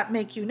does that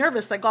make you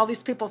nervous? Like all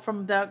these people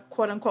from the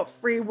quote unquote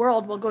free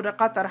world will go to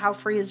Qatar. How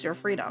free is your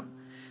freedom?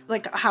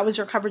 Like, how is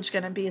your coverage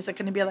going to be? Is it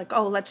going to be like,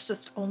 oh, let's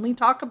just only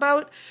talk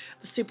about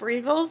the Super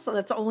Eagles? So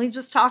let's only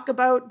just talk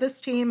about this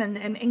team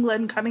and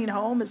England coming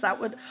home? Is that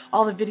what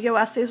all the video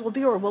essays will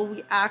be? Or will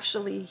we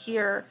actually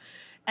hear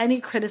any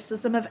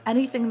criticism of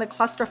anything the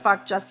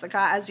clusterfuck,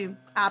 Jessica, as you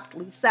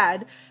aptly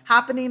said,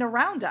 happening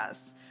around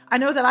us? I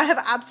know that I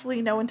have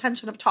absolutely no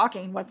intention of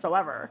talking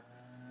whatsoever,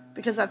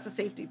 because that's a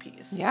safety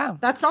piece. Yeah.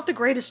 That's not the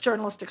greatest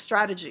journalistic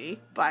strategy,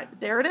 but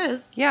there it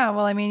is. Yeah,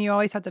 well, I mean, you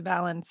always have to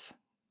balance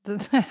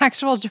the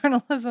actual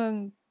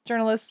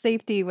journalist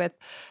safety with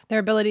their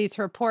ability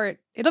to report.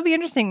 It'll be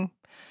interesting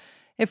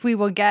if we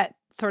will get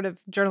sort of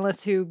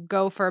journalists who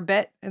go for a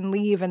bit and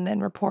leave and then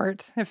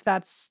report. If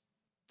that's,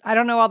 I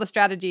don't know all the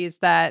strategies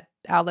that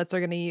outlets are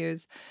going to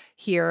use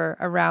here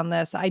around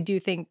this. I do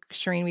think,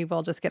 Shireen, we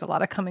will just get a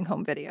lot of coming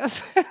home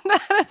videos.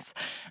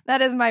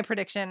 that is my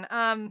prediction.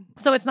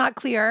 So it's not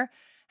clear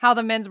how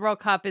the Men's World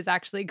Cup is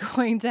actually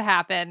going to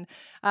happen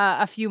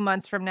a few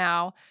months from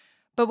now.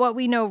 But what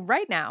we know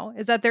right now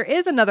is that there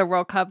is another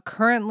World Cup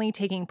currently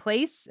taking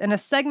place. In a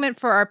segment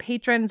for our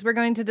patrons, we're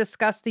going to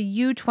discuss the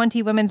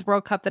U20 Women's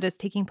World Cup that is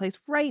taking place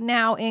right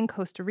now in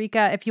Costa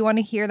Rica. If you want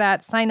to hear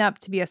that, sign up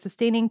to be a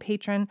sustaining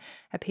patron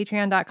at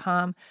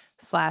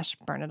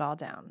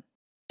patreon.com/burnitalldown.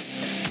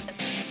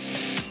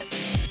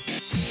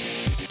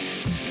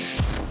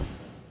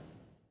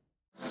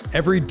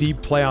 Every deep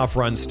playoff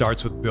run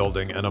starts with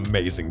building an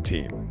amazing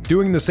team.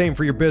 Doing the same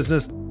for your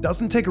business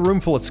doesn't take a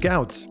room full of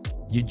scouts.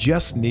 You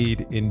just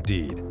need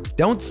Indeed.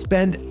 Don't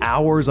spend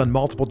hours on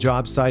multiple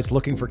job sites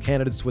looking for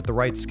candidates with the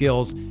right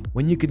skills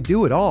when you can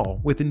do it all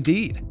with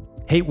Indeed.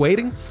 Hate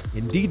waiting?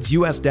 Indeed's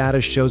US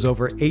data shows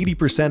over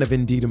 80% of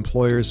Indeed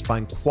employers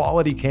find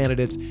quality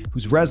candidates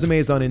whose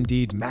resumes on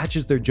Indeed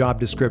matches their job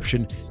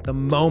description the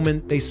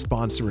moment they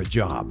sponsor a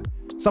job.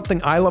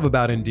 Something I love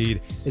about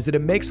Indeed is that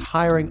it makes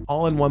hiring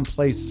all in one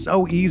place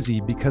so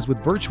easy, because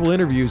with virtual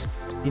interviews,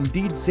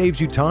 Indeed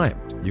saves you time.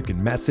 You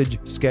can message,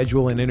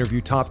 schedule, and interview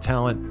top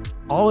talent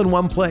all in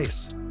one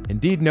place.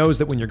 Indeed knows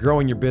that when you're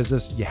growing your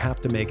business, you have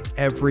to make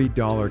every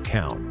dollar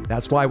count.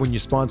 That's why when you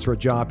sponsor a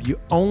job, you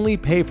only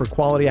pay for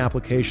quality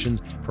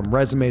applications from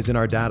resumes in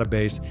our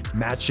database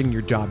matching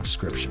your job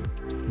description.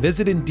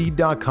 Visit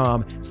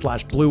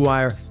Indeed.com/Blue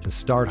Wire to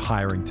start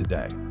hiring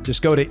today.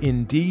 Just go to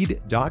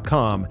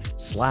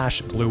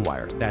Indeed.com/Blue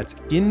Wire. That's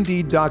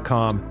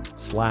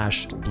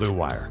Indeed.com/Blue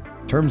Wire.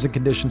 Terms and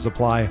conditions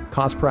apply.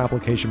 Cost per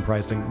application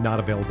pricing not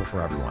available for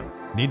everyone.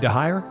 Need to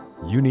hire?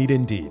 You need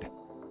Indeed.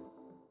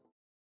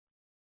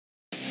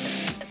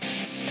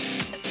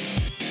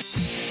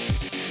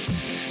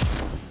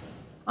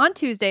 On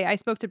Tuesday, I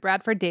spoke to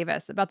Bradford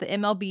Davis about the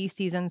MLB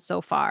season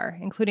so far,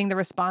 including the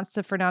response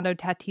to Fernando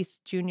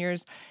Tatis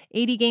Jr.'s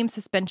 80-game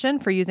suspension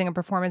for using a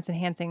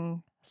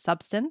performance-enhancing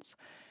substance,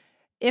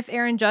 if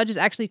Aaron Judge is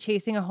actually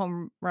chasing a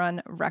home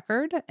run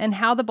record, and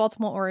how the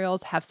Baltimore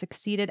Orioles have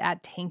succeeded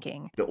at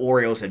tanking. The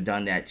Orioles have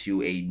done that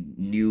to a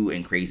new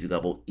and crazy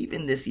level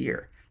even this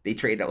year. They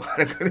traded a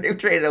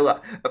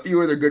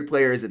few of their good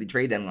players at the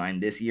trade deadline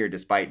this year,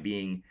 despite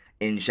being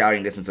in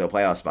shouting distance of a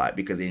playoff spot,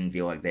 because they didn't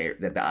feel like that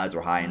the odds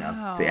were high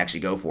enough to actually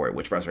go for it,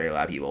 which frustrated a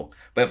lot of people.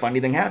 But a funny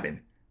thing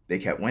happened. They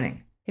kept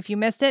winning. If you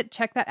missed it,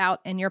 check that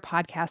out in your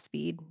podcast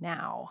feed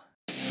now.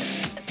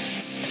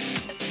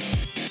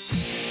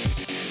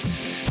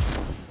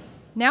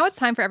 Now it's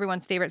time for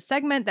everyone's favorite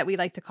segment that we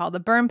like to call the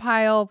burn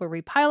pile, where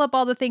we pile up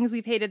all the things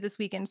we've hated this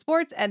week in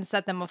sports and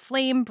set them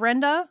aflame.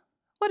 Brenda,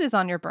 what is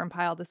on your burn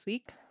pile this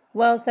week?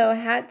 Well, so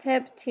hat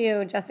tip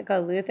to Jessica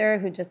Luther,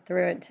 who just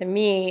threw it to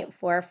me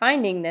for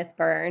finding this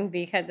burn,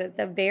 because it's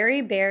a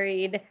very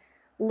buried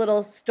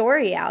little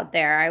story out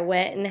there. I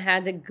went and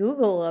had to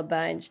Google a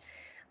bunch.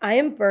 I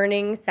am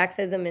burning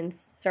sexism in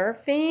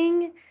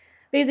surfing.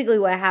 Basically,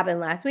 what happened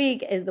last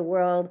week is the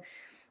world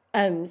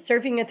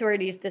surfing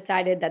authorities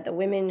decided that the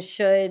women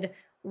should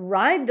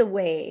ride the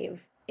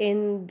wave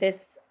in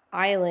this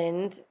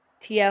island,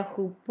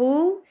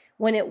 Tiahupu,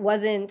 when it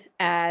wasn't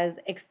as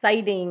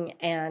exciting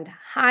and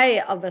high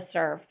of a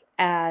surf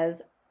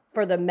as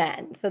for the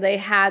men. So they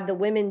had the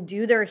women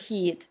do their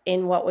heats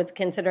in what was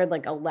considered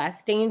like a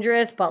less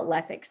dangerous but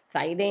less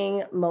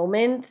exciting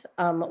moment,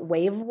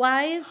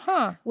 wave-wise,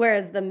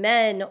 whereas the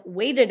men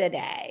waited a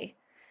day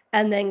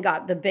and then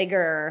got the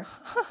bigger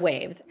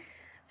waves.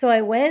 So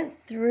I went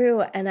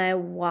through and I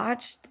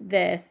watched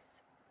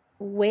this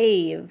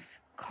wave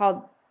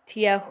called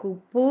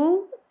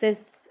Tiahupu,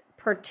 this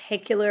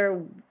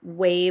particular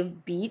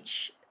wave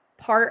beach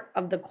part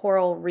of the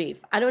coral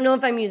reef. I don't know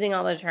if I'm using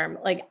all the term.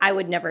 Like, I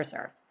would never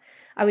surf.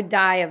 I would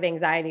die of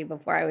anxiety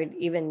before I would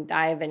even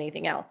die of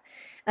anything else.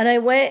 And I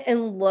went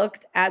and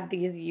looked at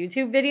these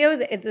YouTube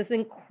videos. It's this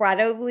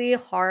incredibly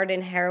hard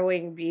and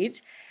harrowing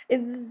beach.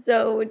 It's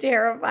so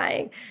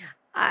terrifying.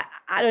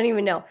 I don't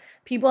even know.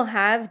 People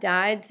have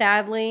died,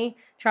 sadly,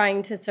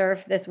 trying to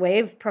surf this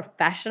wave.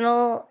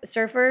 Professional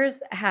surfers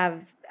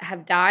have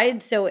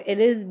died, so it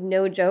is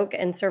no joke,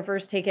 and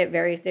surfers take it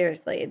very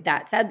seriously.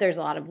 That said, there's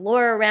a lot of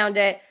lore around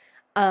it.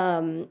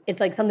 It's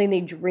like something they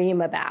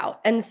dream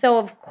about. And so,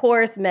 of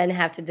course, men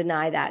have to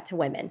deny that to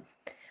women.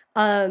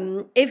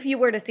 If you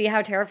were to see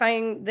how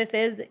terrifying this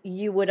is,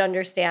 you would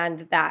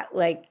understand that,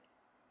 like,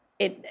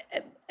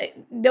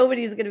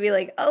 nobody's going to be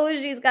like, oh,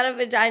 she's got a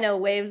vagina,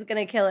 wave's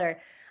going to kill her.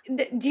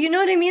 Do you know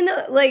what I mean,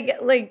 though?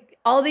 Like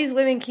all these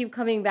women keep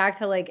coming back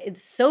to, like,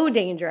 it's so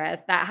dangerous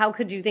that how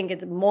could you think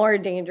it's more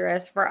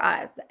dangerous for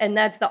us? And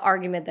that's the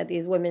argument that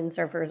these women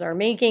surfers are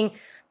making.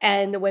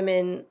 And the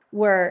women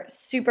were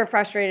super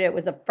frustrated. It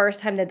was the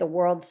first time that the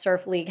World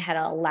Surf League had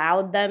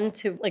allowed them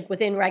to, like,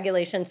 within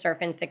regulation,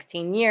 surf in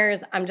 16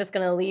 years. I'm just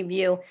going to leave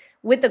you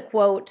with a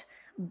quote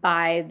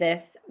by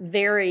this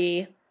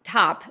very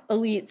top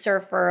elite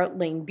surfer,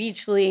 Layne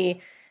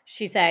Beachley.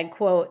 She said,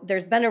 quote,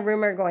 "There's been a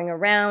rumor going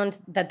around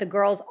that the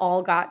girls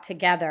all got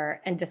together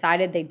and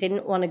decided they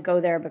didn't want to go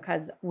there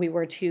because we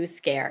were too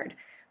scared.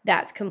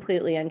 That's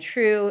completely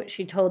untrue."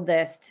 She told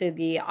this to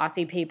the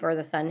Aussie paper,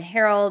 the Sun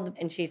Herald,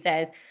 and she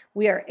says,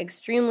 "We are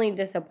extremely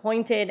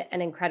disappointed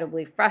and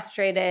incredibly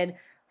frustrated.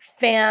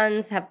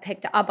 Fans have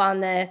picked up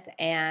on this,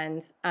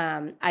 and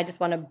I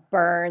just want to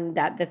burn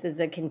that this is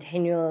a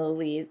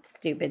continually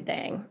stupid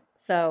thing."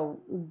 So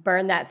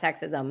burn that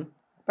sexism.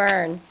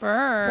 Burn.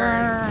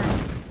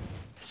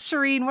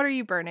 Shireen, what are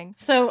you burning?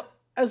 So,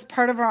 as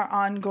part of our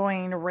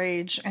ongoing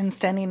rage and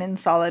standing in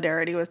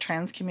solidarity with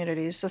trans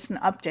communities, just an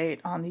update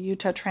on the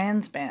Utah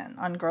trans ban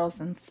on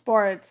girls in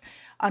sports.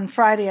 On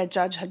Friday, a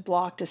judge had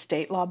blocked a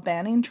state law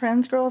banning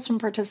trans girls from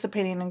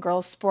participating in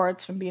girls'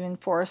 sports from being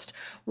enforced,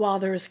 while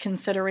there is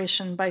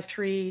consideration by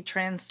 3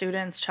 trans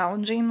students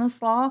challenging this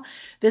law.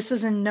 This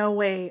is in no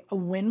way a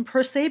win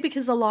per se,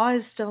 because the law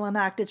is still in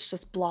act. It's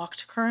just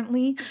blocked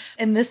currently.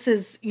 And this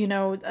is,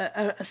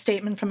 a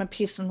statement from a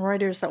piece in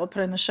Reuters that we'll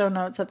put in the show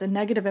notes, that the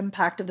negative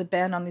impact of the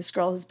ban on these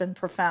girls has been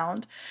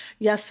profound.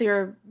 Yes, they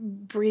are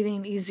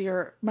breathing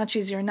easier, much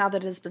easier now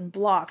that it has been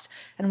blocked.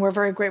 And we're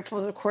very grateful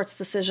for the court's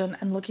decision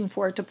and looking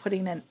forward to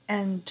putting an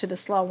end to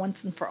this law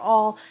once and for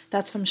all.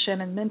 That's from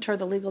Shannon Minter,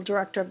 the legal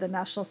director of the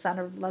National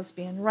Center of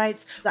Lesbian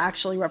Rights,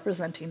 actually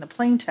representing the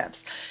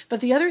plaintiffs. But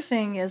the other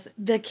thing is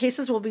the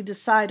cases will be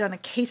decided on a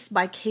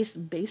case-by-case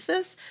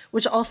basis,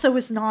 which also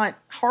is not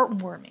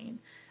heartwarming.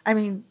 I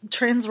mean,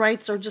 trans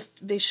rights are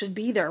just, they should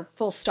be there,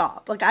 full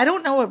stop. Like, I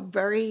don't know a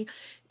very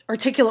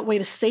articulate way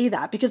to say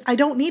that, because I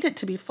don't need it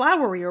to be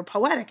flowery or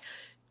poetic.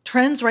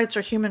 Trans rights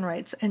are human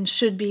rights and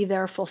should be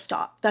there, full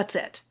stop. That's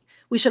it.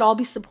 We should all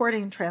be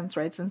supporting trans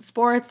rights in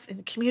sports, in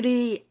the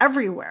community,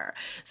 everywhere.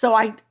 So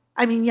I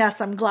I mean, yes,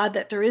 I'm glad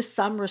that there is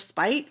some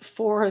respite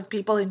for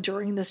people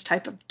enduring this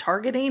type of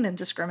targeting and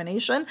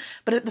discrimination,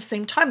 but at the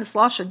same time, this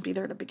law shouldn't be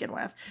there to begin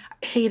with.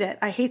 I hate it.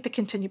 I hate the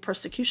continued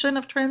persecution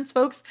of trans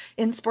folks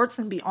in sports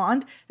and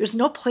beyond. There's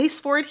no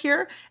place for it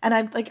here, and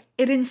I'm like,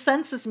 it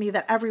incenses me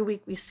that every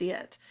week we see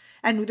it.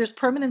 And there's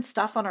permanent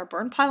stuff on our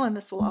burn pile, and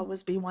this will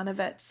always be one of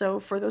it. So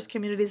for those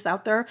communities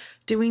out there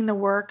doing the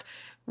work,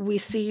 we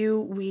see you,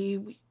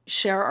 we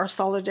share our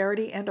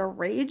solidarity and our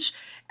rage.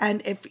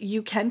 And if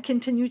you can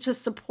continue to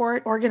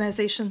support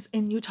organizations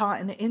in Utah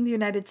and in the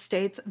United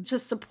States,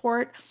 just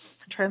support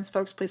trans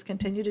folks, please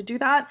continue to do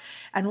that.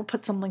 And we'll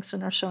put some links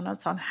in our show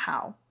notes on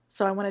how.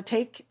 So I want to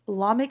take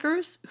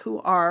lawmakers who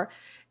are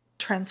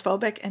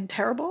transphobic and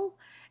terrible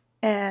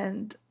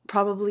and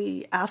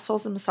probably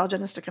assholes and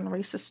misogynistic and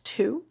racist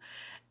too.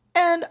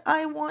 And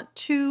I want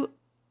to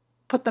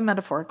put them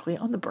metaphorically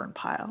on the burn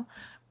pile.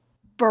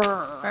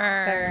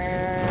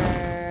 Burn.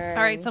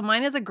 All right, so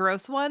mine is a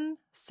gross one,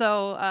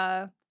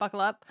 so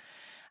buckle up.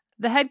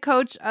 The head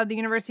coach of the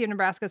University of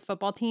Nebraska's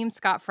football team,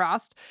 Scott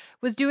Frost,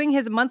 was doing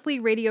his monthly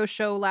radio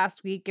show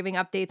last week, giving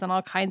updates on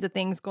all kinds of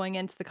things going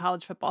into the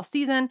college football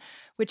season,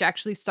 which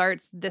actually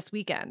starts this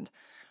weekend.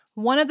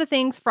 One of the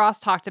things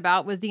Frost talked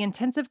about was the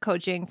intensive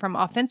coaching from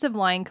offensive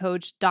line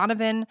coach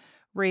Donovan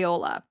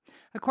Raiola.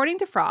 According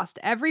to Frost,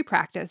 every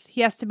practice,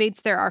 he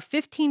estimates there are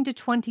 15 to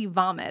 20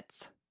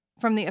 vomits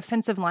from the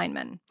offensive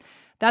linemen.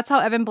 That's how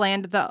Evan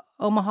Bland, the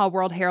Omaha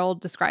World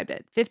Herald, described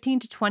it, 15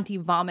 to 20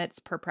 vomits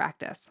per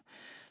practice.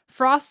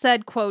 Frost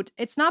said, quote,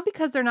 "It's not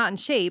because they're not in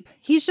shape.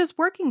 He's just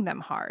working them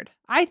hard.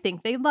 I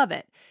think they love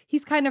it.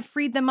 He's kind of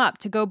freed them up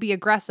to go be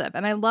aggressive,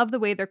 and I love the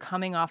way they're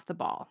coming off the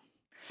ball."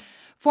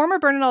 Former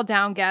Burn It All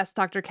Down guest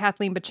Dr.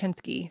 Kathleen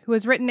Baczynski, who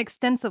has written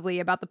extensively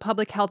about the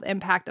public health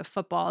impact of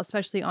football,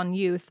 especially on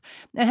youth,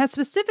 and has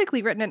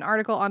specifically written an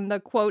article on the,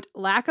 quote,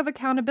 lack of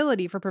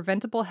accountability for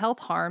preventable health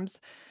harms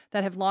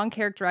that have long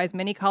characterized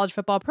many college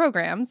football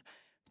programs,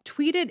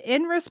 tweeted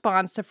in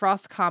response to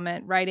Frost's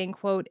comment, writing,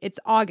 quote, "It's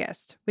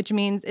August, which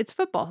means it's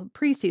football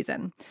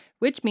preseason,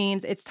 which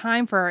means it's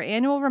time for our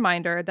annual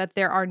reminder that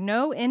there are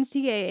no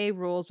NCAA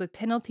rules with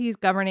penalties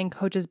governing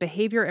coaches'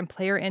 behavior and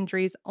player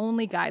injuries,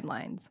 only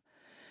guidelines.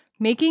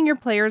 Making your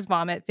players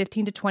vomit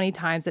 15 to 20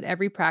 times at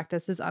every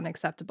practice is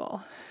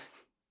unacceptable."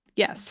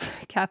 Yes,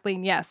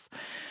 Kathleen, yes.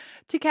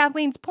 To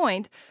Kathleen's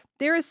point,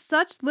 there is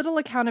such little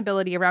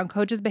accountability around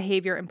coaches'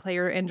 behavior and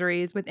player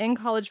injuries within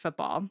college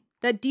football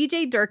that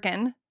DJ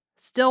Durkin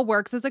still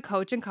works as a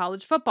coach in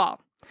college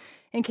football.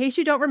 In case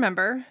you don't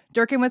remember,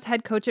 Durkin was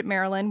head coach at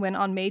Maryland when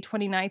on May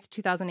 29th,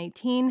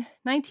 2018,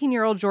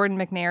 19-year-old Jordan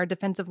McNair,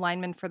 defensive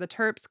lineman for the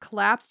Terps,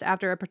 collapsed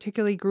after a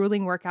particularly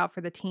grueling workout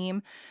for the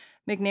team.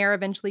 McNair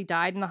eventually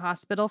died in the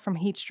hospital from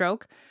heat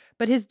stroke,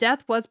 but his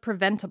death was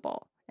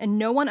preventable, and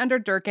no one under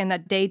Durkin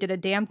that day did a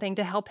damn thing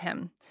to help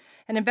him.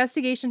 An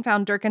investigation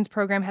found Durkin's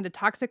program had a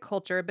toxic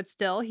culture, but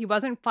still, he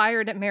wasn't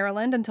fired at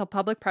Maryland until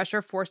public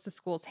pressure forced the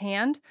school's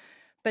hand.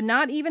 But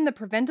not even the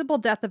preventable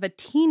death of a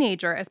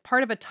teenager as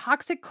part of a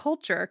toxic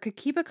culture could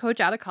keep a coach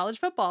out of college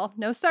football.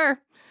 No, sir.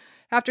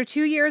 After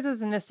 2 years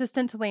as an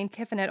assistant to Lane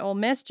Kiffin at Ole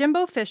Miss,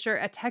 Jimbo Fisher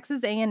at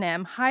Texas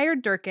A&M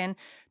hired Durkin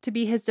to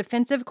be his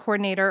defensive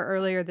coordinator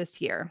earlier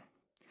this year.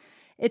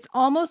 It's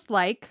almost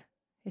like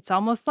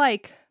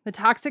the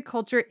toxic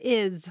culture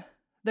is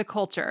the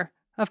culture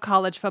of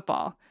college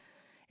football.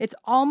 It's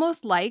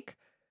almost like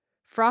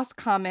Frost's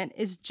comment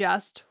is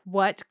just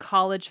what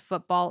college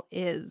football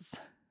is.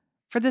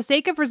 For the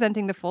sake of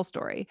presenting the full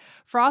story,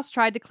 Frost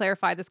tried to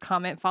clarify this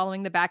comment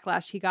following the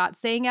backlash he got,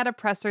 saying at a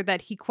presser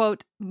that he,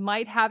 quote,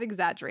 might have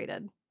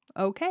exaggerated.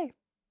 Okay.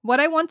 What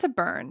I want to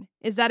burn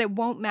is that it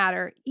won't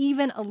matter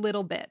even a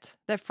little bit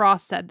that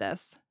Frost said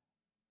this.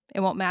 It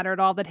won't matter at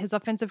all that his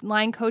offensive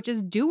line coach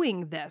is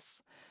doing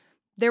this.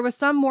 There was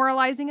some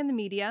moralizing in the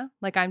media,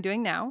 like I'm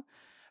doing now,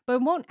 but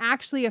it won't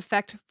actually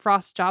affect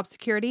Frost's job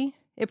security.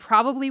 It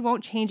probably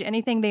won't change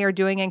anything they are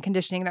doing in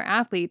conditioning their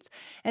athletes.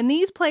 And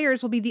these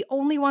players will be the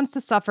only ones to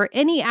suffer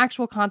any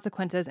actual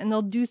consequences, and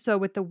they'll do so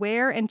with the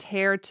wear and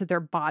tear to their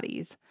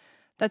bodies.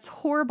 That's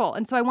horrible.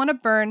 And so I want to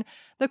burn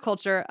the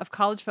culture of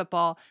college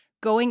football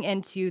going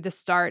into the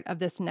start of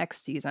this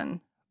next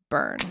season.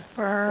 Burn.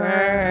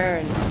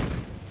 Burn.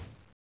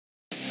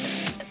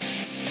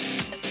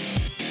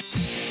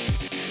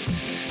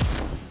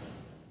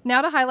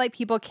 Now to highlight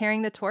people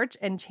carrying the torch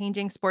and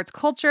changing sports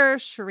culture,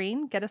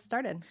 Shireen, get us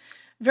started.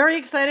 Very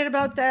excited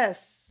about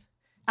this.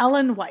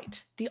 Ellen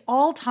White, the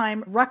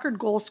all-time record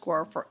goal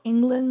scorer for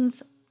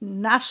England's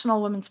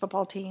national women's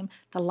football team,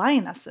 the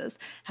Lionesses,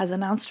 has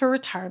announced her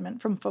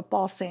retirement from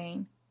football,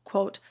 saying,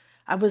 quote,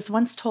 "I was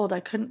once told I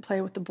couldn't play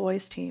with the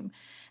boys' team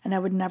and I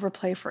would never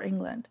play for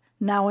England.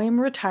 Now I am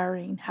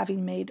retiring,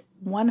 having made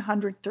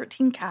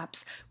 113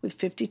 caps with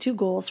 52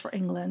 goals for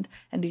England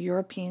and a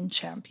European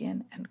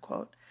champion," end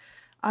quote.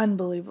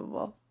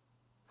 Unbelievable.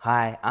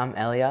 Hi, I'm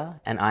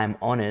Elia, and I am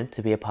honoured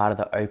to be a part of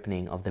the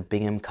opening of the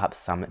Bingham Cup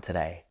Summit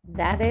today.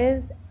 That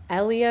is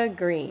Elia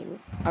Green,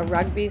 a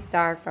rugby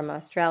star from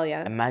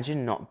Australia.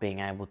 Imagine not being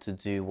able to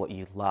do what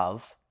you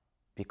love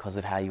because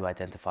of how you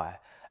identify.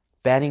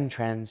 Banning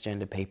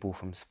transgender people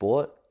from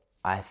sport,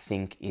 I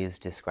think, is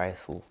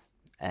disgraceful,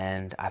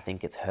 and I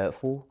think it's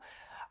hurtful.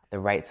 The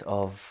rates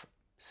of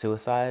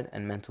suicide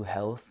and mental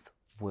health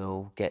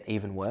will get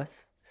even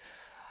worse.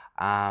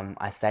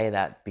 I say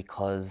that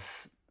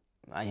because,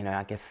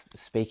 I guess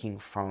speaking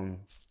from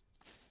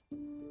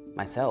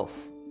myself.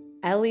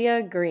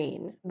 Elia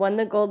Green won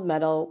the gold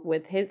medal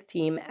with his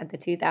team at the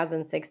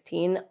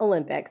 2016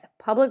 Olympics,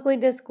 publicly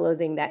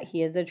disclosing that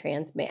he is a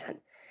trans man.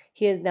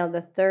 He is now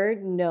the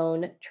third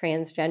known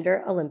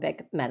transgender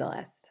Olympic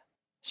medalist.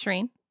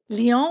 Shireen?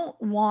 Lyon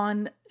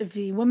won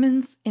the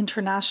Women's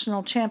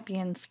International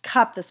Champions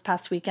Cup this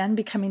past weekend,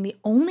 becoming the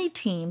only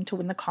team to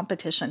win the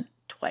competition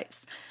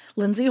twice.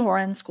 Lindsay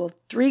Horan scored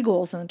 3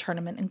 goals in the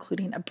tournament,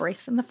 including a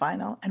brace in the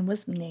final, and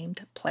was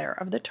named player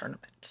of the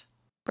tournament.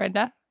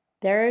 Brenda?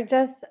 There are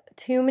just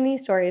too many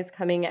stories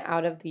coming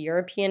out of the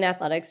European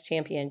Athletics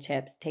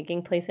Championships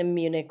taking place in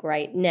Munich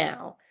right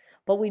now.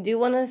 But we do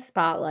want to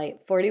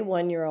spotlight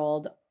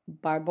 41-year-old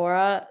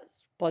Barbora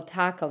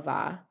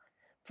Spotakova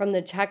from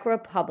the Czech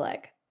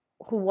Republic,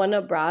 who won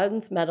a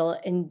bronze medal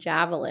in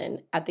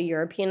javelin at the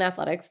European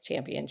Athletics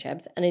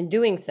Championships, and in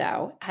doing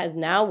so has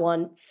now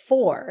won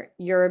 4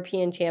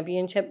 European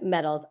Championship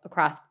medals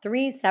across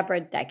 3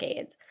 separate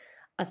decades: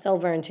 a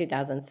silver in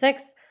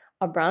 2006,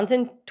 a bronze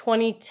in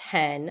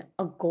 2010,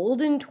 a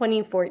gold in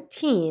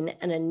 2014,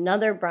 and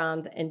another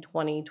bronze in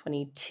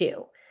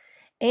 2022.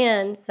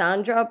 And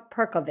Sandra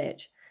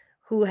Perkovic,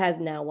 who has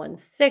now won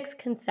 6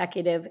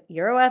 consecutive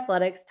Euro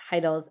Athletics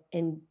titles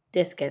in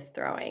discus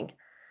throwing.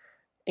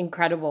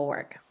 Incredible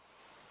work.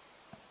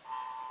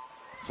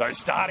 So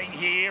starting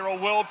here, a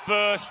world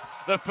first,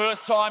 the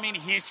first time in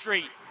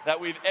history that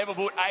we've ever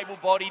put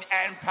able-bodied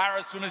and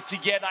para-swimmers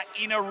together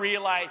in a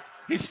relay.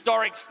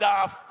 Historic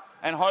stuff,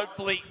 and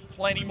hopefully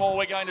plenty more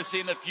we're going to see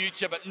in the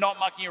future, but not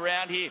mucking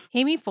around here.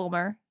 Amy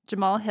Fulmer,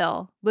 Jamal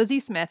Hill, Lizzie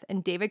Smith,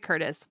 and David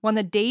Curtis won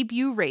the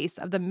debut race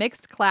of the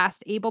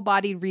mixed-class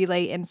able-bodied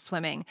relay in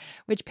swimming,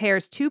 which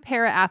pairs 2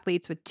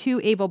 para-athletes with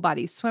 2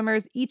 able-bodied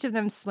swimmers, each of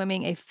them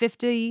swimming a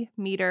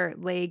 50-meter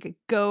leg.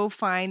 Go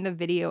find the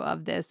video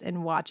of this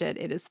and watch it.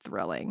 It is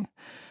thrilling.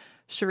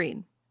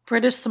 Shireen.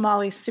 British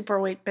Somali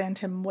superweight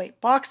bantamweight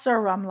boxer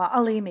Ramla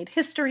Ali made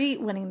history,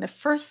 winning the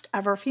first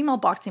ever female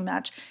boxing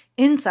match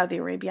in Saudi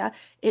Arabia.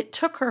 It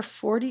took her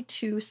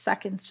 42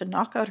 seconds to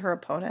knock out her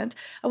opponent.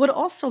 I would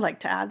also like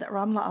to add that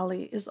Ramla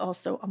Ali is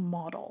also a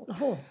model.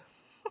 Oh,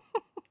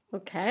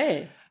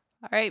 okay.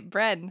 All right,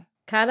 Bren.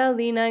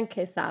 Catalina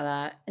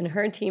Quesada and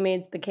her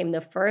teammates became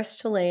the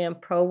first Chilean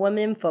pro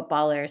women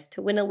footballers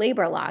to win a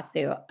labor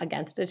lawsuit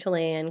against a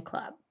Chilean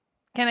club.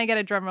 Can I get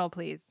a drum roll,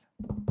 please?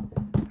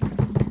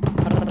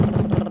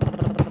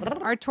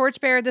 Our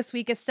torchbearer this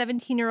week is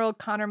 17-year-old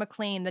Connor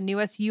McLean, the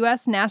newest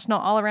U.S. national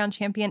all-around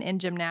champion in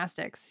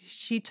gymnastics.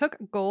 She took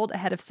gold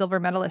ahead of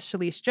silver medalist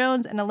Shalise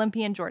Jones and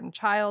Olympian Jordan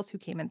Childs, who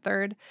came in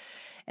third.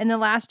 In the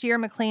last year,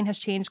 McLean has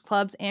changed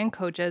clubs and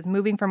coaches,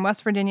 moving from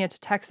West Virginia to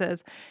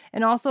Texas,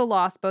 and also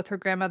lost both her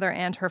grandmother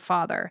and her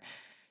father.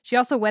 She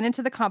also went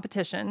into the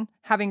competition,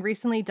 having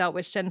recently dealt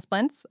with shin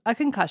splints, a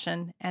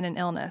concussion, and an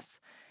illness.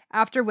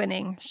 After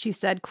winning, she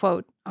said,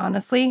 quote,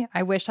 "Honestly,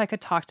 I wish I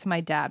could talk to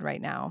my dad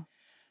right now."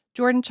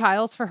 Jordan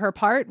Childs, for her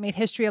part, made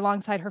history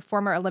alongside her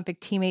former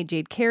Olympic teammate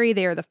Jade Carey.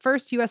 They are the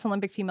first U.S.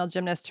 Olympic female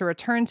gymnast to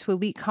return to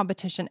elite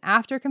competition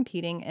after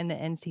competing in the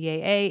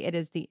NCAA. It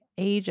is the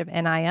age of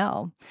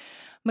NIL.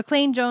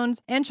 McLean,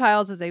 Jones, and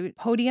Childs is a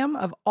podium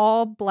of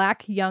all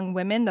Black young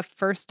women, the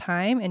first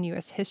time in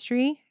U.S.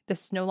 history.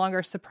 This is no longer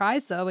a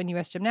surprise, though, in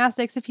U.S.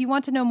 gymnastics. If you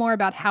want to know more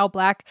about how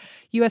Black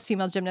U.S.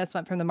 female gymnasts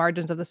went from the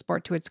margins of the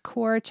sport to its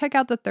core, check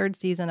out the 3rd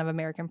season of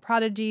American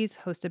Prodigies,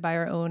 hosted by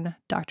our own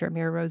Dr.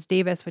 Amira Rose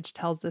Davis, which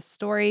tells this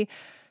story.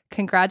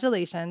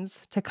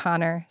 Congratulations to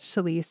Connor,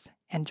 Shalise,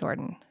 and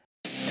Jordan.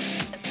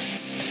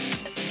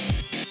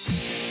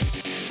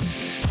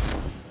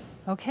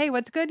 Okay,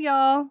 what's good,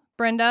 y'all?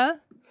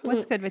 Brenda,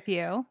 what's good with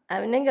you?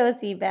 I'm going to go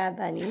see Bad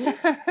Bunny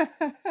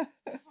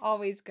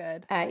Always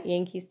good. at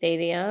Yankee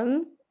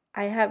Stadium.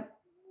 I have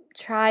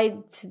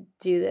tried to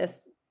do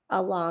this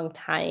a long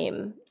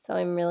time, so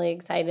I'm really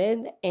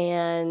excited.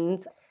 And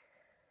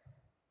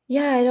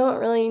yeah, I don't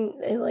really,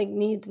 it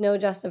needs no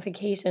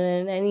justification,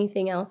 and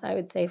anything else I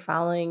would say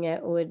following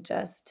it would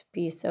just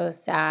be so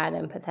sad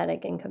and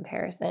pathetic in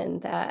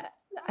comparison that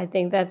I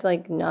think that's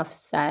enough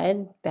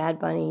said. Bad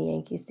Bunny,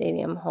 Yankee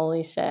Stadium,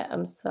 holy shit,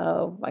 I'm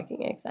so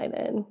fucking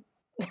excited.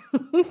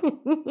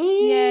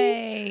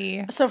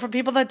 Yay. So for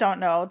people that don't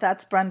know,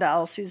 that's Brenda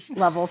Elsie's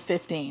level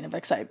 15 of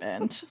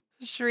excitement.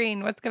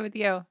 Shireen, what's good with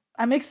you?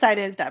 I'm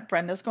excited that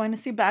Brenda's going to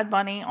see Bad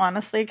Bunny,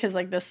 honestly, because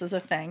this is a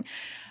thing.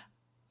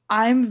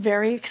 I'm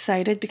very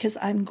excited because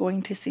I'm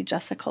going to see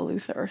Jessica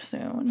Luther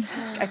soon.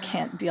 I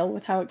can't deal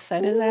with how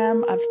excited I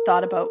am. I've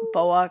thought about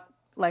boa,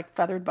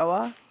 feathered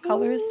boa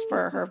colors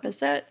for her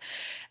visit.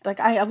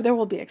 There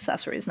will be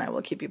accessories and I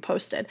will keep you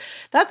posted.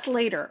 That's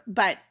later,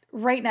 but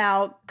right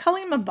now,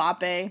 Kalim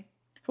Mbappe,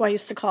 who I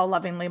used to call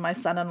lovingly my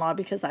son-in-law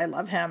because I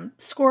love him,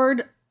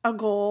 scored a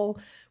goal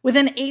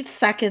within 8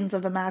 seconds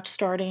of the match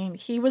starting.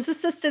 He was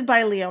assisted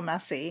by Leo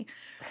Messi.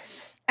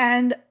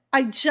 And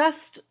I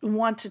just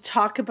want to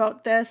talk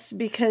about this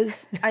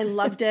because I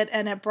loved it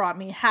and it brought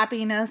me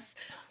happiness.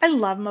 I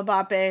love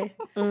Mbappe.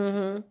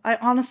 Mm-hmm. I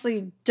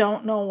honestly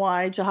don't know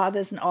why Jihad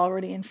isn't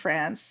already in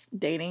France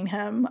dating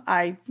him.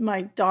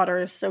 My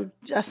daughter is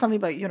something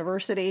about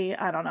university.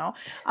 I don't know.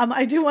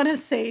 I do want to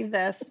say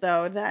this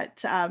though,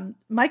 that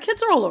my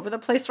kids are all over the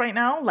place right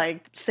now.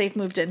 Like Safe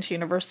moved into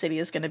university,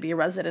 is going to be a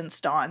residence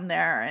don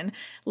there and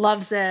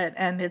loves it.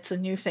 And it's a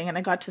new thing. And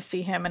I got to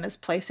see him in his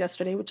place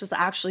yesterday, which is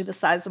actually the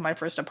size of my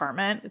first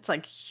apartment. It's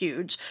like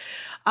huge.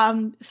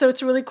 So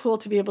it's really cool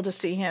to be able to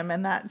see him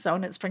in that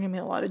zone. It's bringing me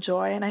a lot of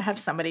joy. And I have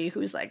somebody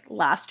who's like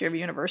last year of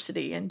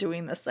university and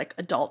doing this like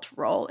adult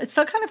role. It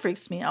still kind of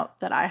freaks me out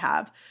that I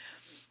have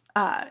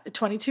a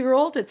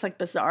 22-year-old. It's like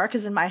bizarre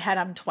because in my head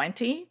I'm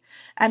 20.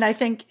 And I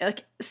think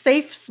like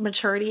Safe's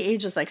maturity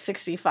age is like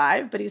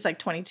 65, but he's like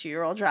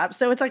 22-year-old drab.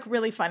 So it's like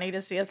really funny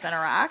to see us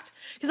interact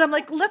because I'm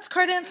like, let's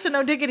car dance to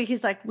No Diggity.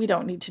 He's like, we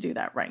don't need to do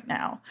that right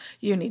now.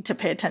 You need to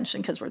pay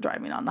attention because we're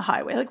driving on the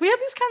highway. Like we have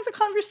these kinds of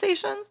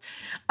conversations.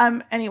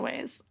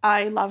 Anyways,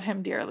 I love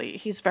him dearly.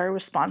 He's very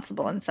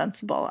responsible and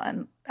sensible.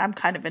 And I'm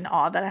kind of in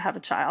awe that I have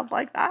a child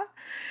like that.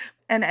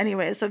 And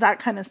anyway, so that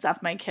kind of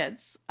stuff, my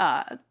kids,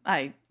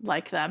 I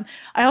like them.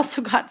 I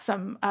also got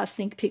some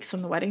sneak peeks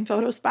from the wedding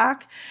photos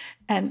back,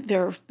 and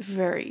they're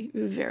very,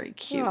 very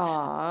cute.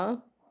 Aw.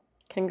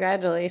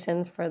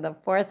 Congratulations for the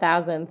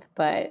 4,000th,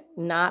 but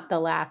not the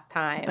last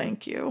time.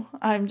 Thank you.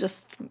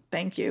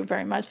 Thank you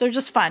very much. They're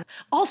just fun.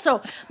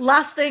 Also,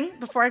 last thing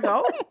before I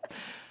go,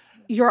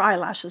 your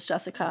eyelashes,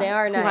 Jessica. They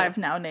are who nice. I've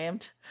now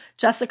named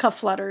Jessica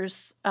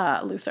Flutters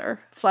Luther.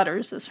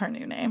 Flutters is her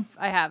new name.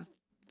 I have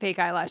fake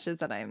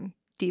eyelashes that I'm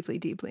deeply,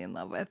 deeply in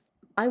love with.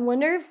 I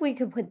wonder if we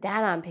could put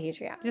that on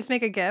Patreon. Just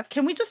make a GIF.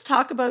 Can we just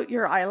talk about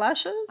your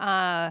eyelashes?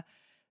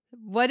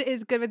 What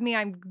is good with me?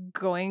 I'm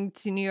going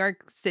to New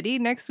York City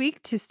next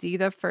week to see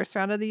the first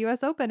round of the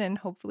US Open and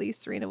hopefully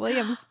Serena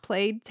Williams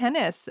play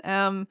tennis.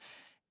 I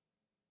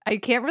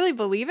can't really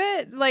believe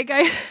it. Like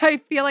I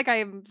feel like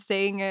I'm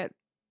saying it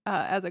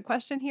as a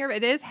question here.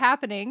 It is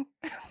happening.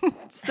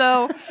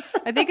 So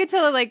I think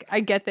until like I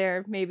get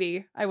there,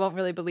 maybe I won't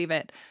really believe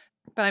it.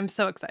 But I'm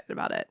so excited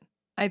about it.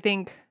 I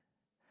think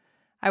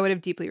I would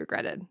have deeply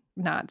regretted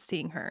not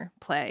seeing her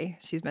play.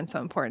 She's been so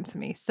important to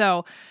me.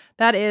 So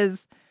that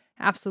is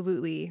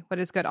absolutely what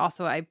is good.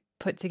 Also, I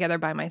put together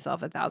by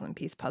myself a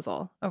 1,000-piece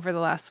puzzle over the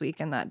last week,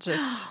 and that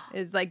just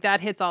is like that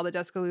hits all the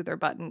Jessica Luther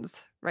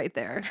buttons right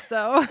there.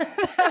 So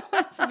that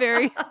was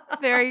very,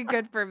 very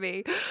good for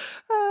me.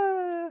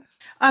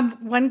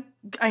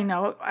 I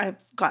know I've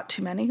got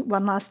too many.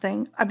 One last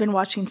thing. I've been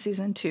watching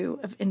season 2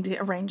 of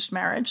Arranged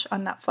Marriage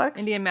on Netflix.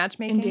 Indian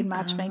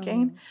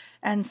matchmaking.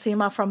 And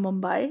Seema from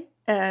Mumbai.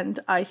 And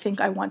I think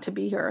I want to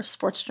be here.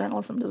 Sports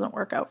journalism doesn't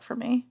work out for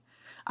me.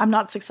 I'm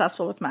not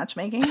successful with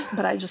matchmaking,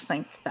 but I just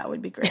think that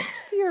would be great.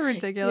 You're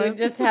ridiculous.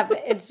 You just have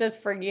it's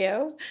just for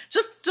you.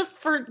 Just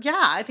for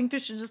I think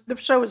the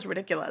show is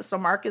ridiculous. So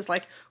Mark is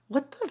like,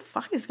 what the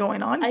fuck is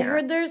going on here? I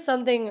heard there's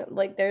something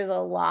like there's a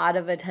lot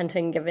of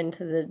attention given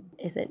to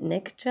is it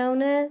Nick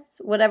Jonas?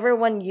 Whatever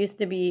one used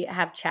to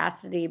have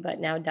chastity but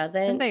now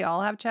doesn't. Didn't they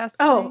all have chastity?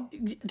 Oh,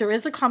 there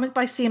is a comment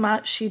by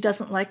Seema. She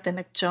doesn't like the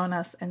Nick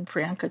Jonas and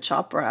Priyanka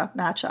Chopra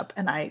matchup.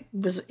 And I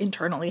was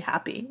internally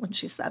happy when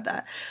she said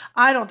that.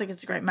 I don't think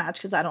it's a great match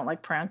because I don't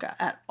like Priyanka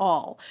at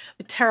all.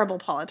 The terrible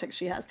politics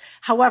she has.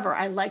 However,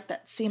 I like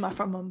that Seema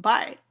from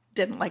Mumbai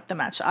didn't like the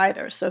match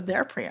either. So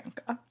they're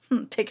Priyanka.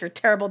 Take your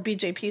terrible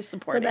BJP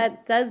supporting. So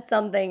that says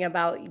something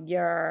about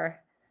your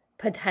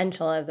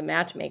potential as a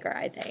matchmaker,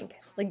 I think.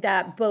 Like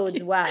that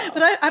bodes well.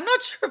 But I'm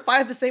not sure if I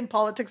have the same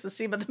politics as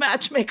Seema the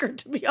matchmaker,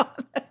 to be honest.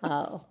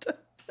 Oh.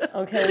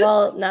 Okay,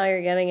 well, now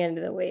you're getting into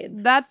the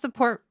weeds. That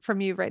support from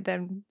you right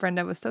then,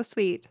 Brenda, was so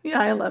sweet. Yeah,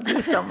 I love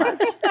you so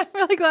much. I'm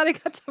really glad I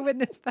got to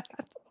witness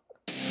that.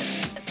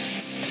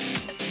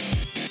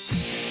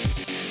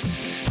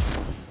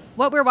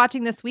 What we're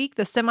watching this week,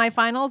 the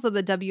semifinals of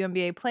the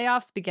WNBA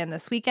playoffs begin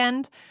this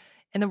weekend.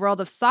 In the world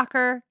of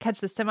soccer, catch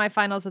the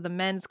semifinals of the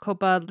men's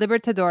Copa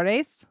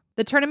Libertadores.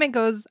 The tournament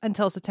goes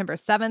until September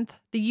 7th.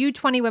 The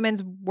U20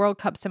 Women's World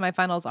Cup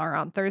semifinals are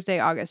on Thursday,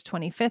 August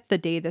 25th, the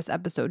day this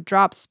episode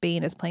drops.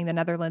 Spain is playing the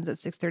Netherlands at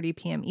 6:30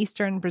 p.m.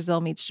 Eastern.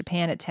 Brazil meets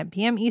Japan at 10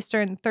 p.m.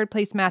 Eastern. Third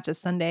place match is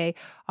Sunday,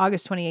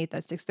 August 28th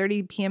at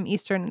 6:30 p.m.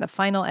 Eastern, and the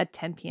final at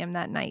 10 p.m.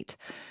 that night.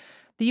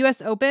 The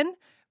U.S. Open,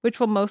 which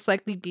will most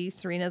likely be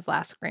Serena's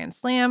last Grand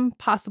Slam,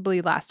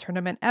 possibly last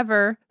tournament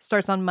ever,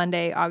 starts on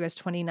Monday,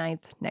 August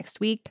 29th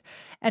next week.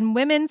 And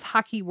Women's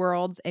Hockey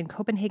Worlds in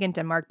Copenhagen,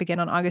 Denmark begin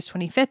on August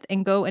 25th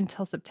and go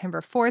until September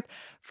 4th.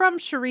 From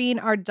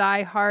Shireen, our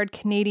diehard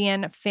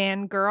Canadian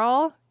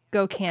fangirl,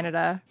 go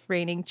Canada,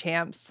 reigning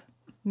champs,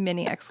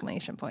 many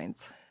exclamation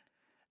points.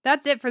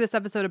 That's it for this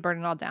episode of Burn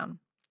It All Down.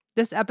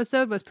 This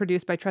episode was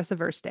produced by Tressa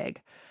Versteg.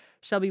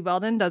 Shelby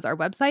Weldon does our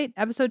website,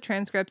 episode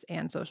transcripts,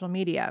 and social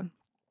media.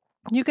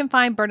 You can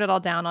find Burn It All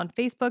Down on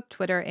Facebook,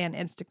 Twitter, and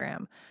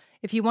Instagram.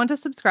 If you want to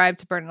subscribe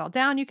to Burn It All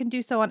Down, you can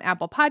do so on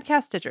Apple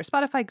Podcasts, Stitcher,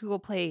 Spotify, Google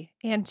Play,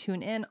 and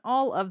TuneIn,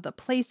 all of the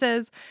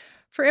places.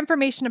 For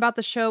information about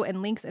the show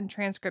and links and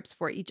transcripts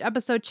for each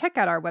episode, check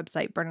out our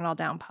website,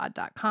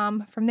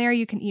 burnitalldownpod.com. From there,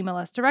 you can email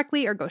us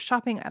directly or go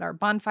shopping at our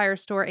Bonfire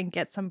store and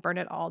get some Burn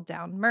It All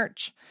Down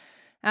merch.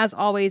 As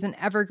always, an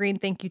evergreen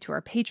thank you to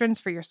our patrons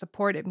for your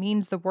support. It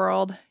means the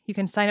world. You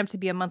can sign up to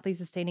be a monthly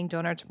sustaining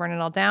donor to Burn It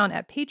All Down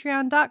at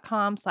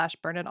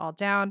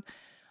patreon.com/burnitalldown.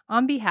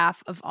 On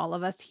behalf of all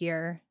of us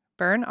here,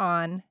 burn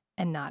on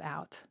and not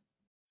out.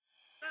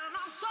 And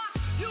I'll suck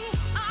you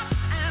up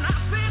and I'll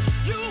spit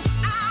you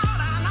out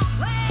and I'll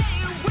play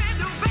with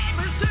your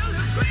babies till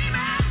you scream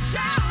and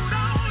shout.